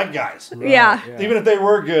don't even like guys. Yeah. Even if they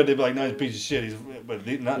were good, they'd be like, "Nice piece of shit." But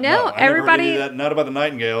not, No, I never heard everybody- any of that. Not about the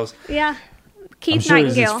Nightingales. Yeah. I'm Keith sure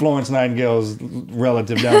it's Nightingale. Florence Nightingale's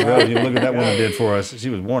relative down the road. You look what that woman did for us. She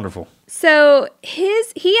was wonderful. So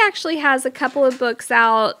he actually has a couple of books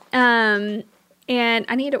out, and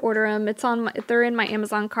I need to order them. They're in my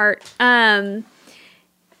Amazon cart. I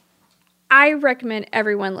recommend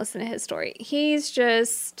everyone listen to his story. He's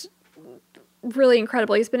just really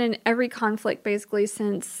incredible. He's been in every conflict basically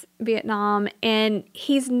since Vietnam, and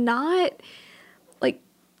he's not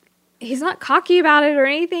cocky about it or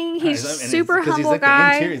anything. He's super humble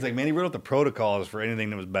guy. He's like, man, he wrote up the protocols for anything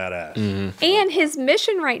that was badass. And his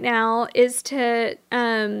mission right now is to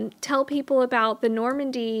tell people about the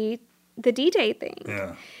Normandy, the D-Day thing.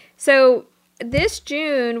 Yeah. So this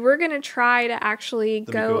June, we're going to try to actually That'd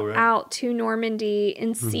be go cool, right? out to Normandy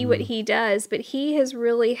and see what he does. But he has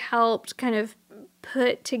really helped kind of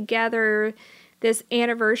put together this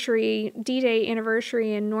anniversary, D-Day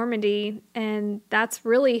anniversary in Normandy. And that's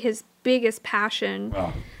really his biggest passion.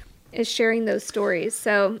 Wow. is sharing those stories.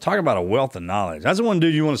 So Talk about a wealth of knowledge. That's the one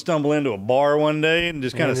dude you want to stumble into a bar one day and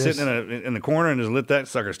just kind of sit in the corner and just let that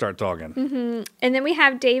sucker start talking. And then we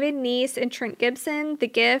have David Neese and Trent Gibson, The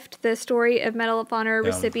Gift, the story of Medal of Honor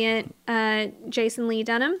recipient Jason Lee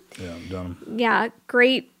Dunham. Yeah, Dunham. Yeah,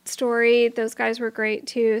 great story. Those guys were great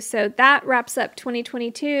too. So that wraps up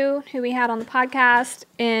 2022, who we had on the podcast.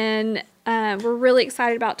 And we're really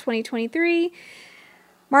excited about 2023.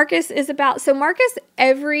 Marcus,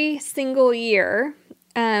 every single year,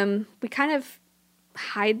 we kind of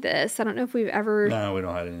hide this. I don't know if we've ever... No, we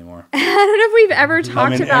don't hide it anymore. I don't know if we've ever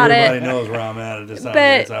talked about it. Everybody knows where I'm at this time.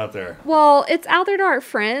 It's out there. Well, it's out there to our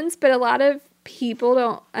friends, but a lot of people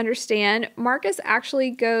don't understand. Marcus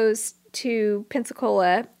actually goes to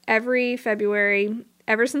Pensacola every February,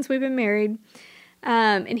 ever since we've been married.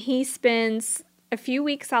 And he spends a few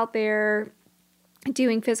weeks out there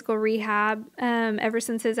doing physical rehab. Ever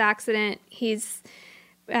since his accident, he's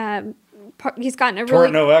gotten a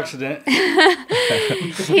really no accident.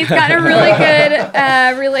 he's gotten a really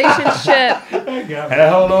good relationship. Hey,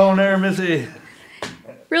 hold on there, Missy.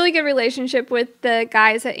 Really good relationship with the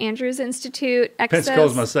guys at Andrews Institute.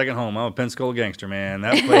 Pensacola's my second home. I'm a Pensacola gangster, man.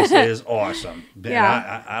 That place is awesome.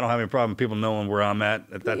 Yeah. I don't have any problem people knowing where I'm at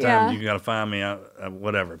that time. Yeah. You got to find me,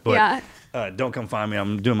 whatever. But don't come find me.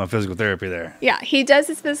 I'm doing my physical therapy there. Yeah, he does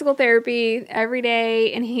his physical therapy every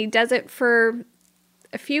day, and he does it for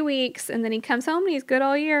a few weeks, and then he comes home and he's good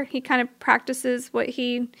all year. He kind of practices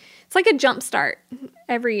it's like a jump start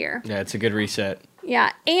every year. Yeah, it's a good reset.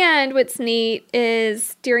 Yeah, and what's neat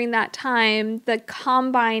is during that time, the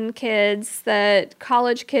combine kids, the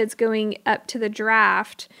college kids going up to the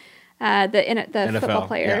draft, the NFL, football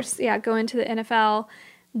players, going to the NFL,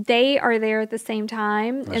 they are there at the same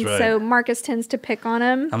time. That's and right. so Marcus tends to pick on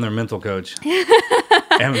them. I'm their mental coach.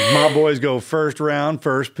 And my boys go first round,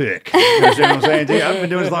 first pick. You understand what I'm saying to you? I've been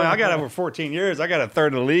doing this long. I got over 14 years. I got a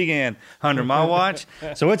third of the league in under my watch.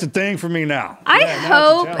 So it's a thing for me now. I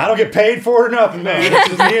hope. I don't get paid for it or nothing, man.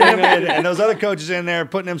 It's just me and him and those other coaches in there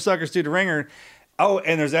putting them suckers through the ringer. Oh,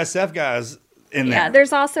 and there's SF guys in there. Yeah,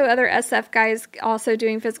 there's also other SF guys also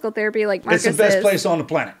doing physical therapy like Marcus It's the best is. place on the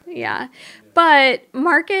planet. Yeah. But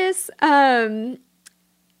Marcus,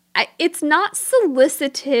 it's not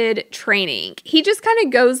solicited training. He just kind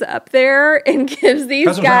of goes up there and gives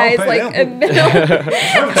these guys like a middle.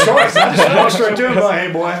 Choice. I just walk straight to him. Like,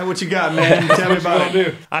 hey, boy, what you got, man? Tell me about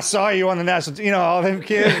it. I saw you on the national. All them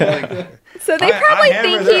kids. Like, so they probably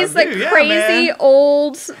think he's like crazy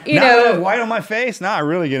old. Now white on my face. Now I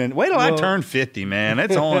really get in. Wait till I turn 50, man.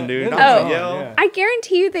 It's on, dude. I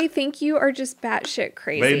guarantee you, they think you are just batshit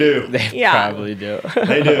crazy. They do. They probably do.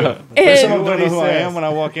 They do. There's some of them don't know who I am when I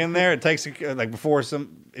walk in there. It takes before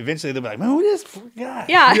eventually they'll be like, man, who is this guy?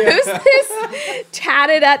 Yeah, who's this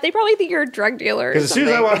tatted up? They probably think you're a drug dealer. Because as soon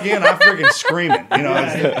as I walk in, I'm freaking screaming.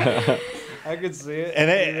 I could see it.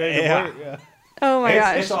 And oh my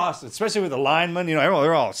gosh, it's awesome, especially with the linemen.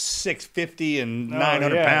 They're all 650 and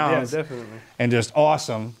 900 pounds. Yeah, definitely. And just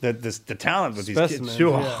awesome. The talent with Specimens, these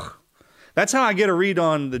kids. That's how I get a read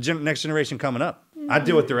on the next generation coming up. I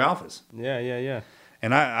deal with their alphas. Yeah.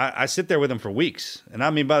 And I sit there with them for weeks. And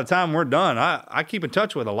by the time we're done, I keep in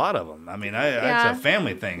touch with a lot of them. It's a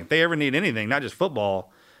family thing. If they ever need anything, not just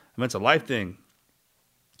football, it's a life thing.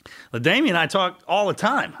 LaDamie and I talk all the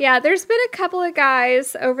time. Yeah, there's been a couple of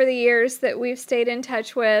guys over the years that we've stayed in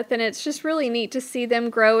touch with, and it's just really neat to see them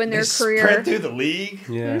grow in their career. Spread through the league.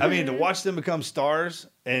 Yeah. To watch them become stars,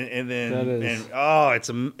 I'm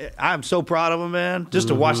so proud of them, man. Just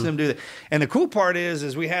to watch them do that. And the cool part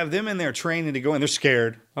is we have them in there training to go, and they're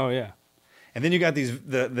scared. Oh yeah. And then you got the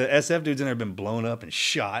SF dudes in there have been blown up and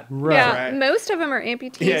shot. Right. Yeah, most of them are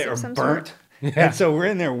amputees of some burnt. sort. Yeah. And so we're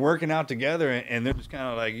in there working out together, and they're just kind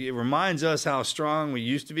of like, it reminds us how strong we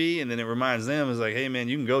used to be, and then it reminds them, it's like, hey, man,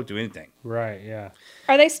 you can go through anything. Right, yeah.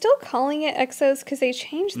 Are they still calling it Exos? Because they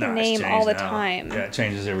change the name all the time. Yeah, it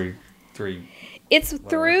changes every 3. It's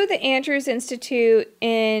through the Andrews Institute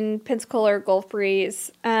in Pensacola or Gulf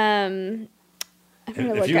Breeze. I'm going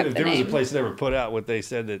to look up the If there was name. a place that ever put out what they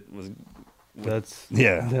said that was... That's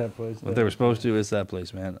that place. What they were supposed to, it's that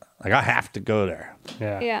place, man. Like, I have to go there.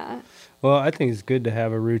 Yeah. Well, I think it's good to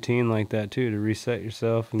have a routine like that too, to reset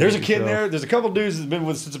yourself. There's a kid in there. There's a couple dudes that's been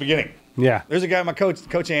with us since the beginning. Yeah. There's a guy, my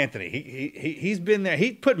Coach Anthony. He's been there.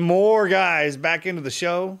 He put more guys back into the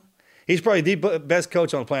show. He's probably the best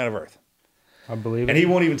coach on the planet Earth. I believe it. And he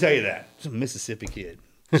won't even tell you that. He's a Mississippi kid.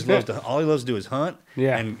 All he loves to do is hunt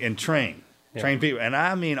and train. Yeah. Train people. And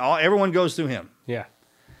everyone goes through him. Yeah.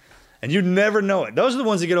 And you never know it. Those are the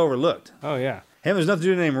ones that get overlooked. Oh, yeah. Him, there's nothing to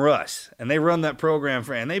do named Russ. And they run that program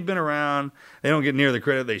and they've been around. They don't get near the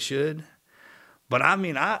credit they should. But I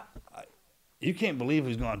you can't believe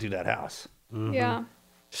who's going to that house. Yeah.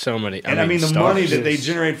 So many. And I mean the stars. money that they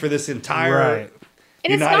generate for this entire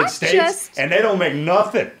And it's United not States, just- and they don't make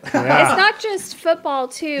nothing. It's not just football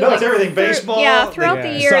too. No, it's everything. Baseball. Yeah, throughout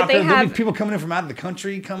the year soccer, they there'll be have. people coming in from out of the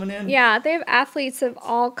country coming in. Yeah, they have athletes of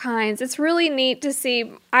all kinds. It's really neat to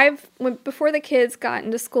see. Before the kids got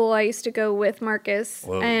into school, I used to go with Marcus,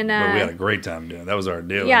 Well, and but we had a great time doing it. That was our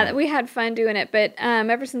deal. yeah, we had fun doing it. But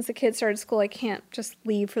ever since the kids started school, I can't just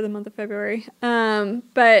leave for the month of February.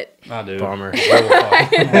 But I do. Bummer.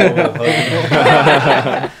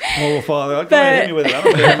 Mobile father. Go ahead, hit me with it. I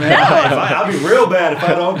don't care, man. I'll be real bad if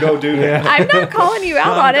I don't go do that. I'm not calling you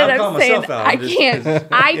out No, on it. I'm I'm calling saying myself out. I I'm just- can't.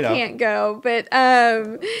 I you know. can't go.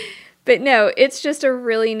 But no, it's just a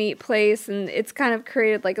really neat place, and it's kind of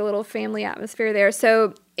created like a little family atmosphere there.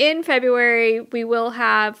 So in February, we will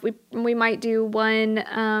have we might do one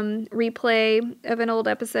replay of an old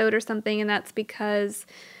episode or something, and that's because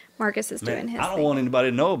Marcus is doing Man, his I don't thing. want anybody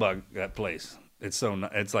to know about that place. It's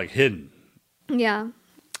it's like hidden. Yeah,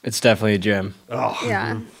 It's definitely a gem. Oh,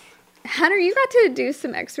 yeah. Hunter, you got to do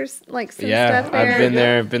some exercise, like some Yeah, stuff there. I've been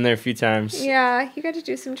there. Been there a few times. Yeah, you got to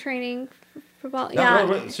do some training for football. No,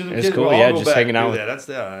 Yeah. It's cool, yeah, just hanging out with-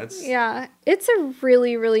 That's Yeah, it's a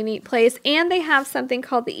really, really neat place, and they have something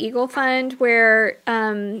called the Eagle Fund where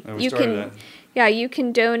we you started can, that. you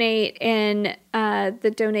can donate, and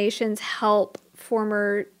the donations help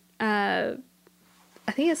former.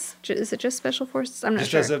 I think is it just Special Forces? I'm not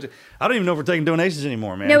sure. I don't even know if we're taking donations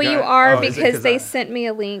anymore, man. No, God- you are oh, is it? because they I- sent me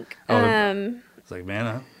a link. Oh, It's like,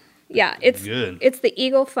 man, Yeah, it's good. It's the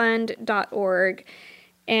eaglefund.org,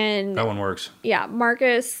 and that one works. yeah,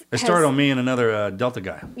 Marcus. It started on me and another Delta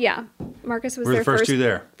guy. Yeah, Marcus was We're their the first two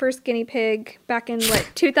there. First guinea pig back in what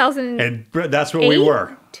 2000. And that's where we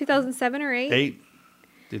were. 2007 or 8?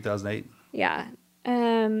 2008. Yeah.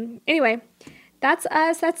 Anyway, that's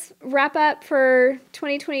us. That's wrap up for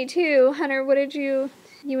 2022. Hunter, what did you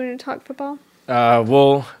wanted to talk football?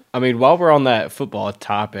 Well, I mean, while we're on that football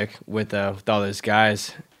topic with all those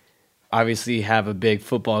guys, obviously have a big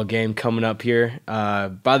football game coming up here.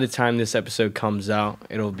 By the time this episode comes out,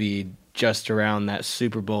 it'll be just around that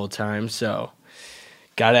Super Bowl time. So,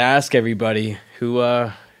 gotta ask everybody who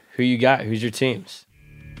you got. Who's your teams?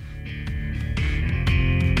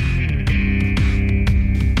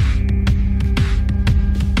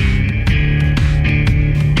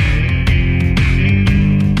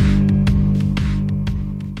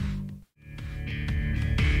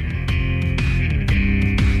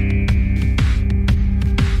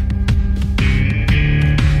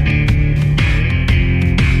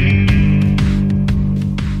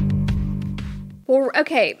 Well,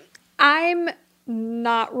 okay, I'm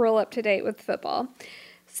not real up to date with football.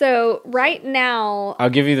 So right now, I'll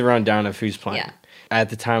give you the rundown of who's playing. Yeah. At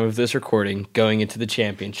the time of this recording, going into the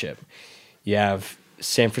championship, you have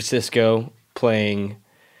San Francisco playing.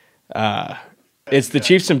 It's the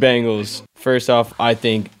Chiefs and Bengals. First off, I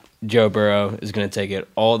think Joe Burrow is going to take it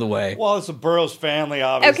all the way. Well, it's a Burrows family,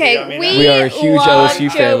 obviously. okay, I mean, We are a huge love LSU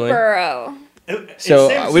Joe family. Burrow. So,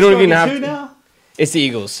 San we don't Francisco even against have who to- now? It's the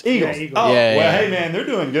Eagles. Eagles. Yeah, Eagles. Oh, Yeah, well, yeah. hey, man, they're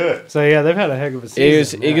doing good. So yeah, they've had a heck of a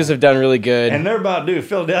season. Eagles have done really good. And they're about to do.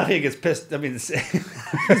 Philadelphia gets pissed. I mean, it's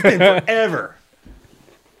been forever.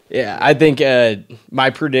 Yeah, I think my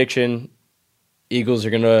prediction, Eagles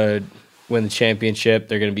are going to win the championship.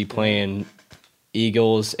 They're going to be playing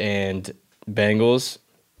Eagles and Bengals.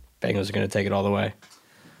 Bengals are going to take it all the way.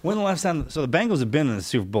 When the last time? So the Bengals have been in the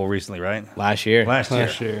Super Bowl recently, right? Last year. Last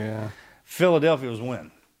year. yeah. Philadelphia was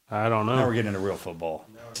when? I don't Now we're know. getting into real football.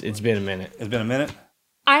 It's been a minute. It's been a minute.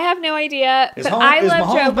 I have no idea, Is but I love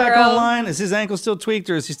Mahomes Joe back Burrow. online? Is his ankle still tweaked,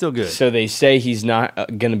 or is he still good? So they say he's not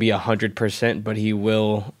going to be 100%, but he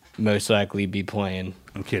will most likely be playing.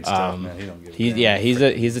 And kid's tough, man. He don't get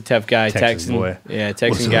it. He's a tough guy. Texas Texan boy. Yeah, Texan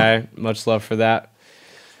What's guy. Much love for that.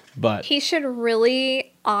 But He should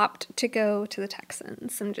really opt to go to the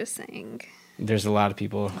Texans. I'm just saying. there's a lot of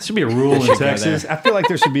people. There should be a rule in should go Texas. I feel like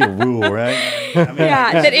there should be a rule, right? I mean,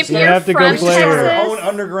 Yeah, that if You you're have to go from play Our her. own Texas,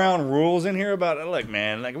 underground rules in here about look,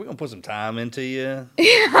 man. Like we're gonna put some time into you.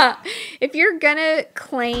 if you're gonna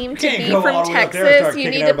claim to can't be go all from the way up there and start Texas, you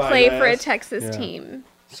kicking need to everybody's play for a ass. Texas Yeah. team.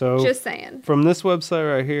 So Just saying. from this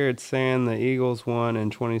website right here, it's saying the Eagles won in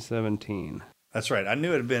 2017. That's right. I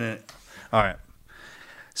knew it had been in. All right.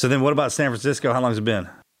 So then, what about San Francisco? How long has it been?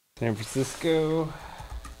 San Francisco.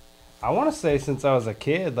 I want to say since I was a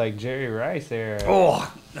kid, like Jerry Rice era.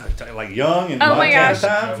 Oh, like young and Oh my Montana gosh.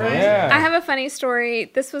 time frame. Yeah. I have a funny story.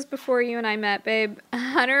 This was before you and I met, babe.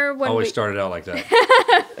 Hunter, when Always we started out like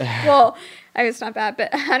that. well, I was not bad,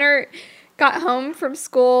 but Hunter got home from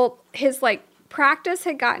school. His practice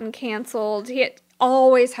had gotten canceled.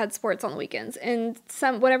 always had sports on the weekends, and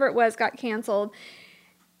whatever it was got canceled.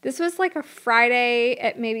 This was like a Friday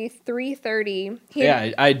at maybe 3:30.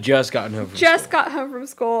 Yeah, I had just gotten home from got home from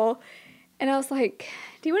school, and I was like,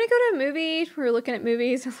 "Do you want to go to a movie?" We were looking at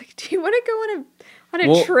movies. I was like, "Do you want to go on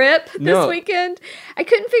a trip this weekend?" I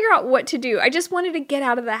couldn't figure out what to do. I just wanted to get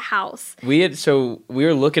out of the house. We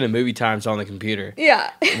were looking at movie times on the computer. Yeah.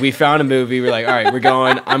 We found a movie. We're like, all right, we're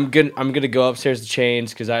going. I'm gonna go upstairs to change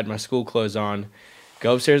because I had my school clothes on.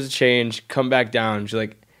 Go upstairs to change. Come back down. She's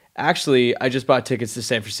like, actually, I just bought tickets to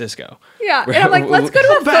San Francisco. Yeah, and I'm like, let's go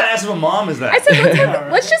to a badass of a mom is that? I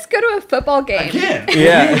said, let's just go to a football game. Again.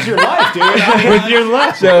 Yeah. With your life, dude. With your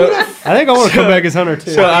life. So I think I want to come back as Hunter too.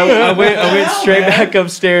 So I went straight back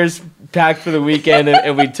upstairs, packed for the weekend,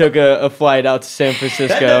 and we took a flight out to San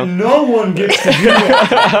Francisco. That no one gets to do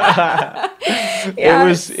it. It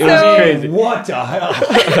was crazy. What the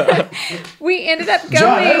hell? We ended up going.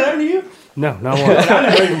 John, that happened to you? No, not once. I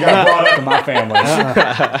never even got brought up in my family.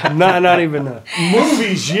 Not even.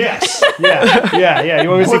 Movies, yes. Yeah. You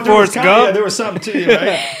want me to see Forrest Gump? Yeah, there was something to you,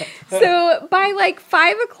 right? So by like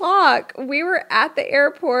 5:00, we were at the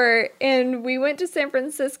airport and we went to San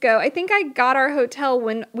Francisco. I think I got our hotel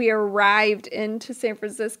when we arrived into San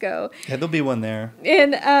Francisco. Yeah, there'll be one there.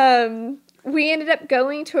 And we ended up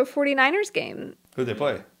going to a 49ers game. Who'd they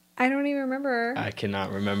play? I don't even remember. I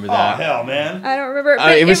cannot remember Oh, that. hell, man. I don't remember.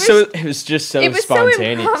 But It was just so it was spontaneous. so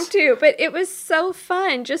impromptu, but it was so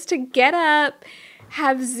fun just to get up,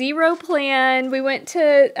 have zero plan. We went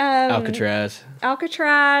to Alcatraz.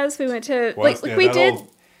 We went to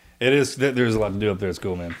There's a lot to do up there at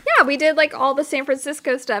school, man. Yeah, we did like all the San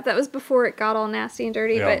Francisco stuff. That was before it got all nasty and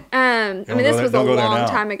dirty. Yeah. But this was a long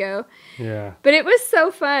time ago. Yeah. But it was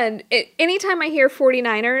so fun. Anytime I hear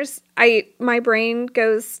 49ers, my brain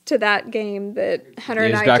goes to that game that Hunter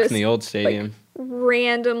and I It was back just in the old stadium.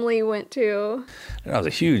 randomly went to. I was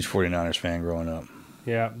a huge 49ers fan growing up.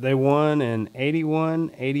 Yeah, they won in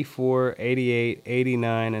 81, 84, 88,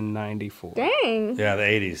 89, and 94. Dang. Yeah, the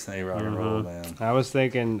 80s. They rock and roll, man.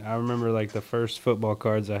 I remember like the first football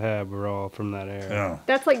cards I had were all from that era. Yeah.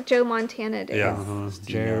 That's like Joe Montana days. Yeah.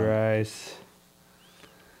 Jerry Rice.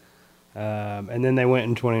 And then they went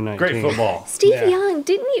in 2019. Great football. Steve Young,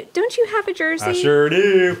 don't you have a jersey? I sure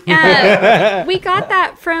do. We got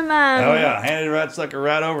that from Oh, yeah. Handed right sucker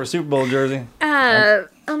right over Super Bowl jersey.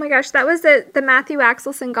 oh my gosh, that was the Matthew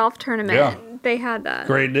Axelson golf tournament. Yeah. They had that.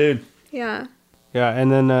 Great dude. Yeah. Yeah,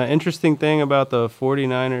 and then interesting thing about the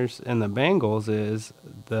 49ers and the Bengals is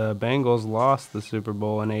the Bengals lost the Super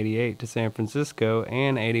Bowl in 88 to San Francisco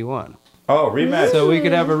and 81. Oh, rematch. So we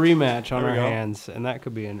could have a rematch on There we our go. hands, and that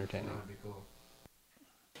could be entertaining.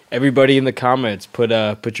 Everybody in the comments, put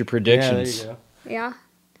your predictions. Yeah, there you go. Yeah.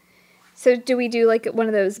 So do we do like one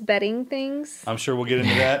of those betting things? I'm sure we'll get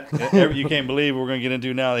into that. You can't believe what we're going to get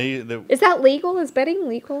into now. Is that legal? Is betting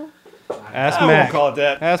legal? Ask I won't Mac. call it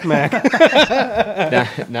that. Ask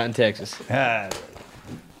Mac. Not in Texas.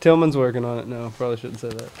 Tillman's working on it. No, probably shouldn't say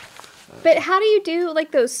that. But how do you do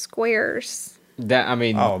like those squares?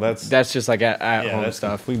 That's just like at home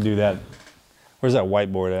stuff. We can do that. Where's that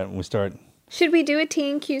whiteboard at when we start? Should we do a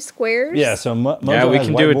TNQ squares? Yeah, so Mojo We has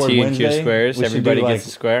can do a whiteboard TNQ Wednesday. squares. We should Everybody do, gets a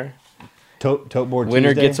square. Tote board Winner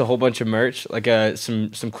Tuesday. gets a whole bunch of merch, like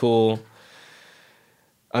some cool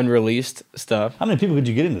unreleased stuff. How many people could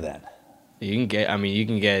you get into that? You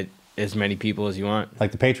can get as many people as you want.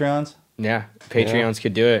 Like the Patreons? Yeah, Patreons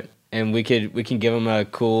could do it, and we can give them a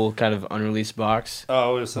cool kind of unreleased box.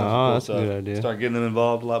 Oh, that's a good idea. Start getting them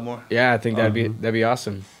involved a lot more. Yeah, I think that'd be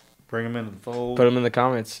awesome. Bring them into the fold. Put them in the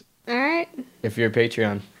comments All right. if you're a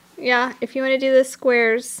Patreon. Yeah, if you want to do the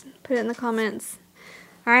squares, put it in the comments.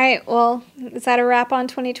 All right. Well, is that a wrap on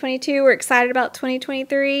 2022? We're excited about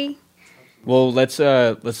 2023. Well, let's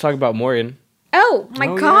talk about Morgan. Oh my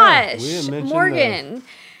Oh, yeah. gosh, We didn't mention Morgan.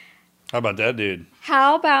 How about that, dude?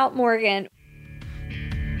 How about Morgan?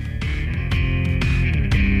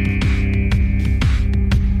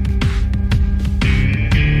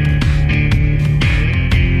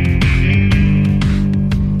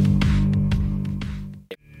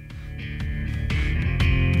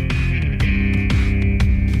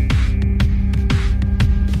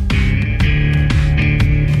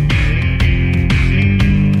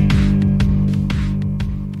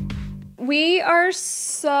 We are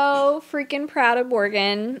so freaking proud of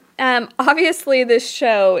Morgan. Obviously, this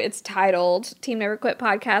show, it's titled Team Never Quit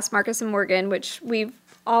Podcast, Marcus and Morgan, which we've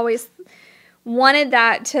always wanted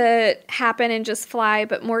that to happen and just fly.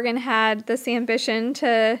 But Morgan had this ambition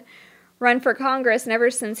to run for Congress. And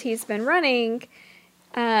ever since he's been running,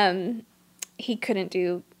 he couldn't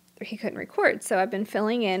do he couldn't record. So I've been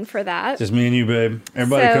filling in for that. Just me and you, babe.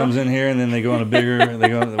 Everybody So- comes in here and then they go on a bigger. That's what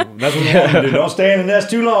we want to do. Don't stay in the nest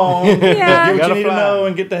too long. Yeah. Get what Gotta you need to fly. know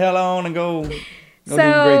and get the hell on and go do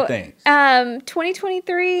So, great things.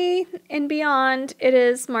 2023 and beyond, it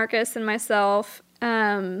is Marcus and myself.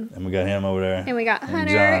 And we got him over there. And we got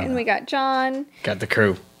Hunter John. and we got John. Got the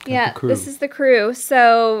crew. Yeah, crew. this is the crew.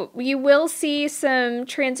 So you will see some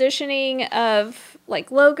transitioning of like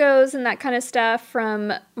logos and that kind of stuff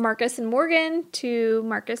from Marcus and Morgan to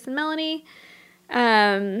Marcus and Melanie.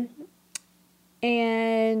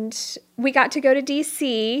 And we got to go to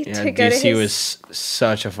DC Yeah, to go to DC his... was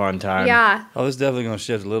such a fun time. Yeah. Oh, this is definitely going to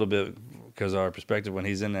shift a little bit because our perspective when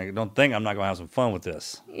he's in there. Don't think I'm not going to have some fun with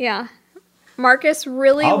this. Yeah. Marcus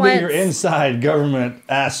really I'll wants... be your inside government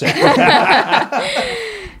asset.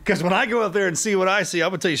 Because when I go out there and see what I see, I'm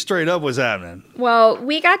going to tell you straight up what's happening. Well,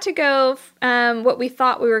 we got to go what we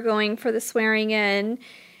thought we were going for the swearing in,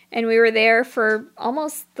 and we were there for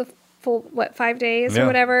almost the full, 5 days Yeah. or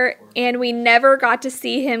whatever, and we never got to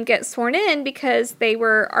see him get sworn in because they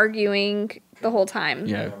were arguing the whole time.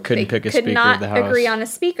 Yeah, couldn't They pick a could speaker not of the house. agree on a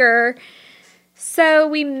speaker, so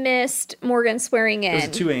we missed Morgan swearing It was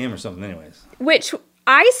in, 2 a.m. or something anyways. which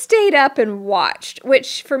I stayed up and watched,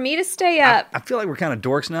 which for me to stay up... I feel like we're kind of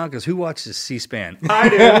dorks now because who watches C-SPAN? I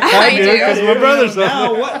do. Because my brother's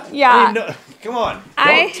now what? Yeah. I mean, no, come on.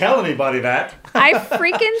 Don't tell anybody that. I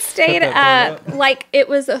freaking stayed up like it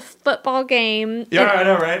was a football game. Yeah, And I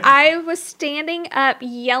know, right? I was standing up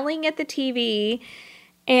yelling at the TV.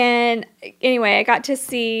 And anyway, I got to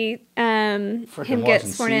see him get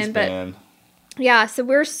sworn in. But yeah, so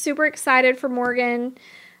we're super excited for Morgan.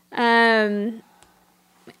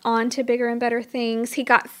 On to bigger and better things. He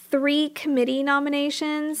got 3 committee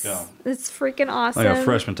nominations. Yeah. That's freaking awesome. Like a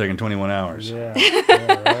freshman taking 21 hours. Yeah,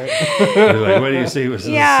 right. They're like, wait do you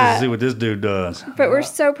see? Yeah. See what this dude does. But we're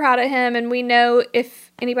so proud of him, and we know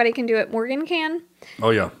if anybody can do it, Morgan can. Oh,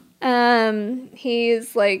 yeah.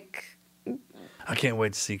 He's like, I can't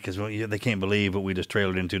wait to see because they can't believe what we just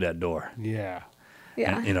trailered into that door. Yeah.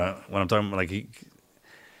 yeah. And, you know, when I'm talking about, like,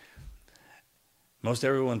 most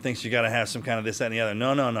everyone thinks you got to have some kind of this, that, and the other.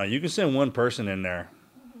 No. You can send one person in there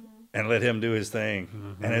and let him do his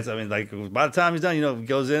thing. And it's, I mean, like, by the time he's done, you know, he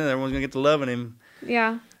goes in and everyone's going to get to loving him.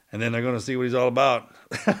 Yeah. And then they're going to see what he's all about.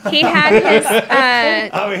 He had his,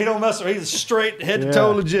 I mean, he don't mess around. He's straight head to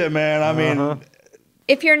toe legit, man. I mean,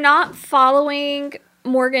 if you're not following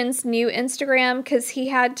Morgan's new Instagram, because he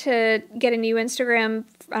had to get a new Instagram,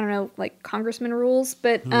 I don't know, like Congressman rules,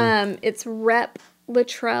 but it's Rep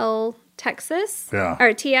Latrell Texas, Yeah.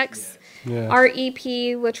 or TX, Yeah.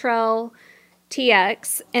 REP Latrell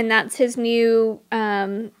TX, and that's his new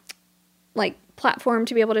like platform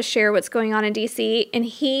to be able to share what's going on in DC. And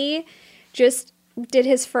he just did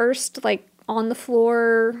his first like on the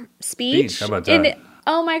floor speech. How about And that?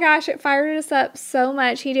 oh my gosh, it fired us up so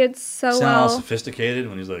much. He did so sound all well. sophisticated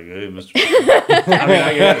when he's like, hey, Mr. I mean,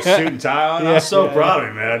 I got a suit and tie on. I'm so proud of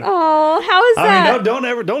him, man. Oh, how is that?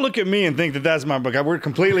 I mean, don't look at me and think that that's my book. We're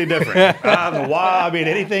completely different. I mean,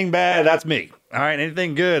 anything bad, that's me. All right,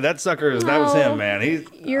 anything good, that sucker, that was him, man.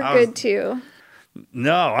 You're good too.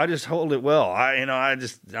 No, I just hold it well.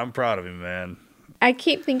 I'm proud of him, man. I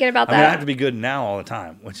keep thinking about I mean, I that. have to be good now all the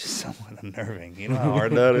time, which is somewhat unnerving. You know how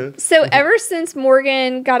hard that is? So ever since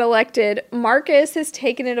Morgan got elected, Marcus has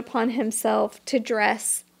taken it upon himself to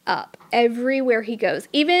dress up everywhere he goes.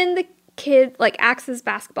 Even the kid, like Axe's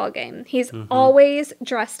basketball game, he's always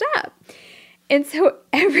dressed up. And so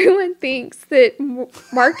everyone thinks that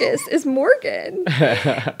Marcus is Morgan.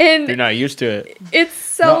 And You're not used to it. it's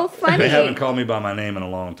so funny. They haven't called me by my name in a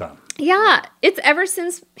long time. Yeah, it's ever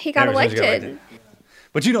since he got Ever since he got elected. elected.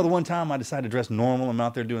 But you know, the one time I decided to dress normal, I'm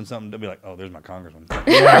out there doing something, they'll be like, oh, there's my congressman.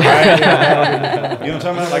 You know what I'm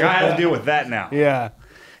talking about? Like, I have to deal with that now. Yeah.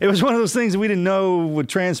 It was one of those things that we didn't know would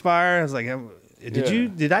transpire. I was like,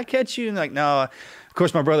 did I catch you? And like, no. Of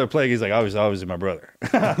course, my brother played. He's like, obviously my brother.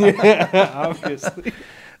 Obviously.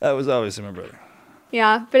 That was obviously my brother.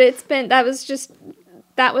 Yeah, but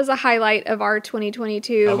that was a highlight of our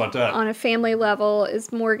 2022 How about that? on a family level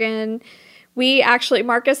is Morgan. We actually,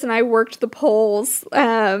 Marcus and I worked the polls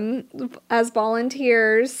as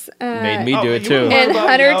volunteers. Made me do it too. And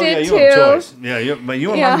Hunter did you have a too. choice. Yeah, but you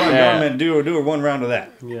want to Yeah. learn about Yeah. government, do one round of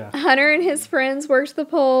that. Yeah. Hunter and his friends worked the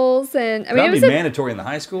polls, and I mean That'd be mandatory in the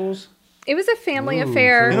high schools it was a family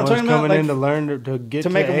affair. You know what I'm Everyone's talking about? coming Like, in to learn to get to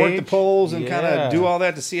make them work the age. polls and kind Yeah. of do all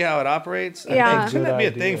that to see how it operates. I Yeah. think, shouldn't that be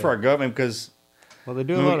a Good thing idea. for our government? Because Well, they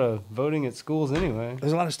do a lot of voting at schools anyway.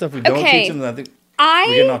 there's a lot of stuff we don't Okay. teach them. That I think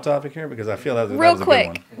we're getting I off topic here because I feel that real was a quick,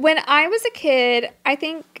 good one. when I was a kid, I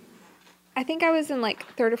think I think I was in like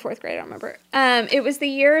 3rd or 4th grade. I don't remember. It was the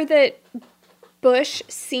year that Bush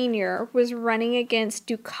Sr. was running against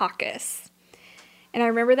Dukakis. And I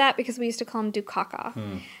remember that because we used to call him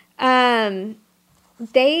Dukaka.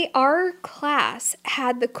 Our class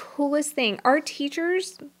had the coolest thing. Our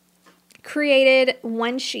teachers created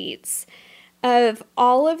one sheets of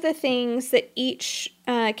all of the things that each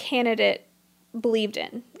candidate believed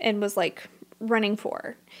in and was like running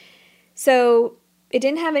for. So it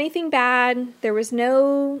didn't have anything bad. There was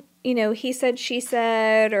no, he said, she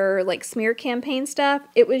said, or like smear campaign stuff.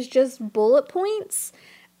 It was just bullet points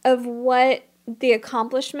of what the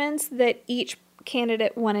accomplishments that each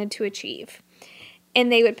candidate wanted to achieve.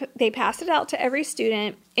 And they passed it out to every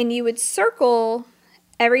student, and you would circle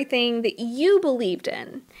everything that you believed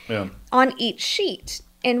in on each sheet.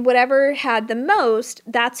 And whatever had the most,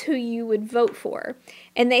 that's who you would vote for.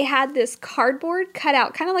 And they had this cardboard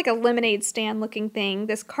cutout, kind of like a lemonade stand looking thing,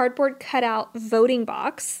 this cardboard cutout voting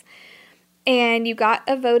box. And you got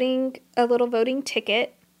a little voting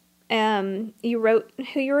ticket. You wrote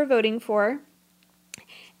who you were voting for.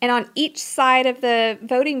 And on each side of the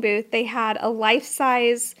voting booth, they had a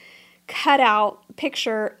life-size cutout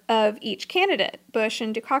picture of each candidate, Bush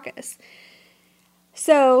and Dukakis.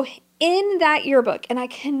 So in that yearbook, and I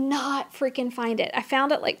cannot freaking find it. I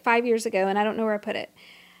found it like 5 years ago, and I don't know where I put it.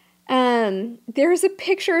 There's a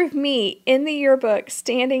picture of me in the yearbook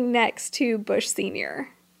standing next to Bush Sr.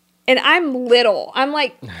 And I'm little. I'm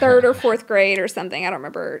like 3rd or 4th grade or something. I don't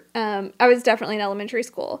remember. I was definitely in elementary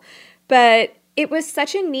school. But it was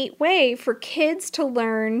such a neat way for kids to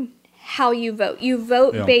learn how you vote. You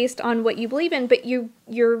vote based on what you believe in, but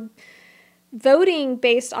you're voting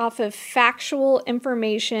based off of factual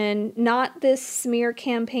information, not this smear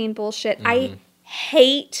campaign bullshit. I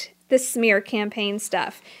hate the smear campaign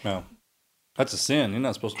stuff. No. That's a sin. You're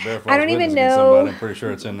not supposed to bear false I don't even witness against know. somebody. I'm pretty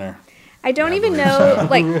sure it's in there. I don't even know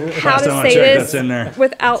like how Last to time I say checked, this that's in there.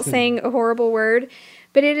 without saying a horrible word,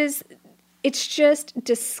 but it's just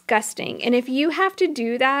disgusting. And if you have to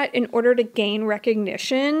do that in order to gain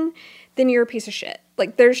recognition, then you're a piece of shit.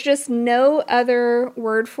 Like, there's just no other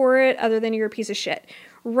word for it other than you're a piece of shit.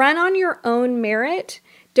 Run on your own merit.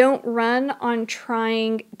 Don't run on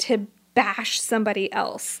trying to bash somebody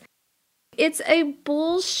else. It's a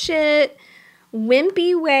bullshit,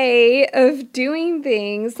 wimpy way of doing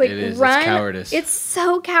things. Like, it is. Run. It's cowardice. It's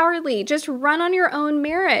so cowardly. Just run on your own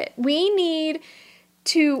merit. We need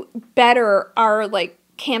to better our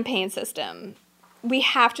campaign system. We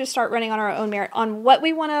have to start running on our own merit, on what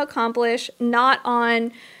we want to accomplish, not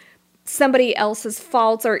on somebody else's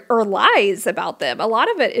faults or lies about them. A lot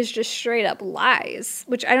of it is just straight up lies,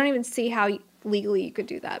 which I don't even see how legally you could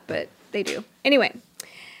do that, but they do. Anyway,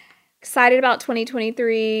 excited about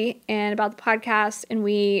 2023 and about the podcast, and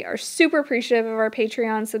we are super appreciative of our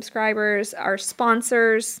Patreon subscribers, our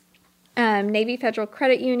sponsors. Navy Federal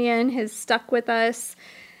Credit Union has stuck with us.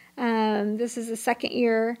 This is the 2nd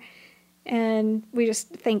year, and we just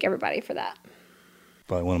thank everybody for that.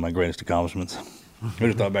 Probably one of my greatest accomplishments. I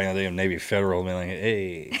just thought back in the day of Navy Federal, being like,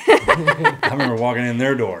 hey. I remember walking in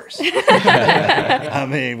their doors. I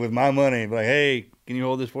mean, with my money, like, hey, can you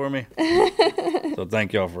hold this for me? So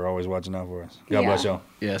thank y'all for always watching out for us. God bless y'all.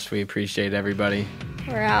 Yes, we appreciate everybody.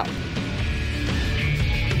 We're out.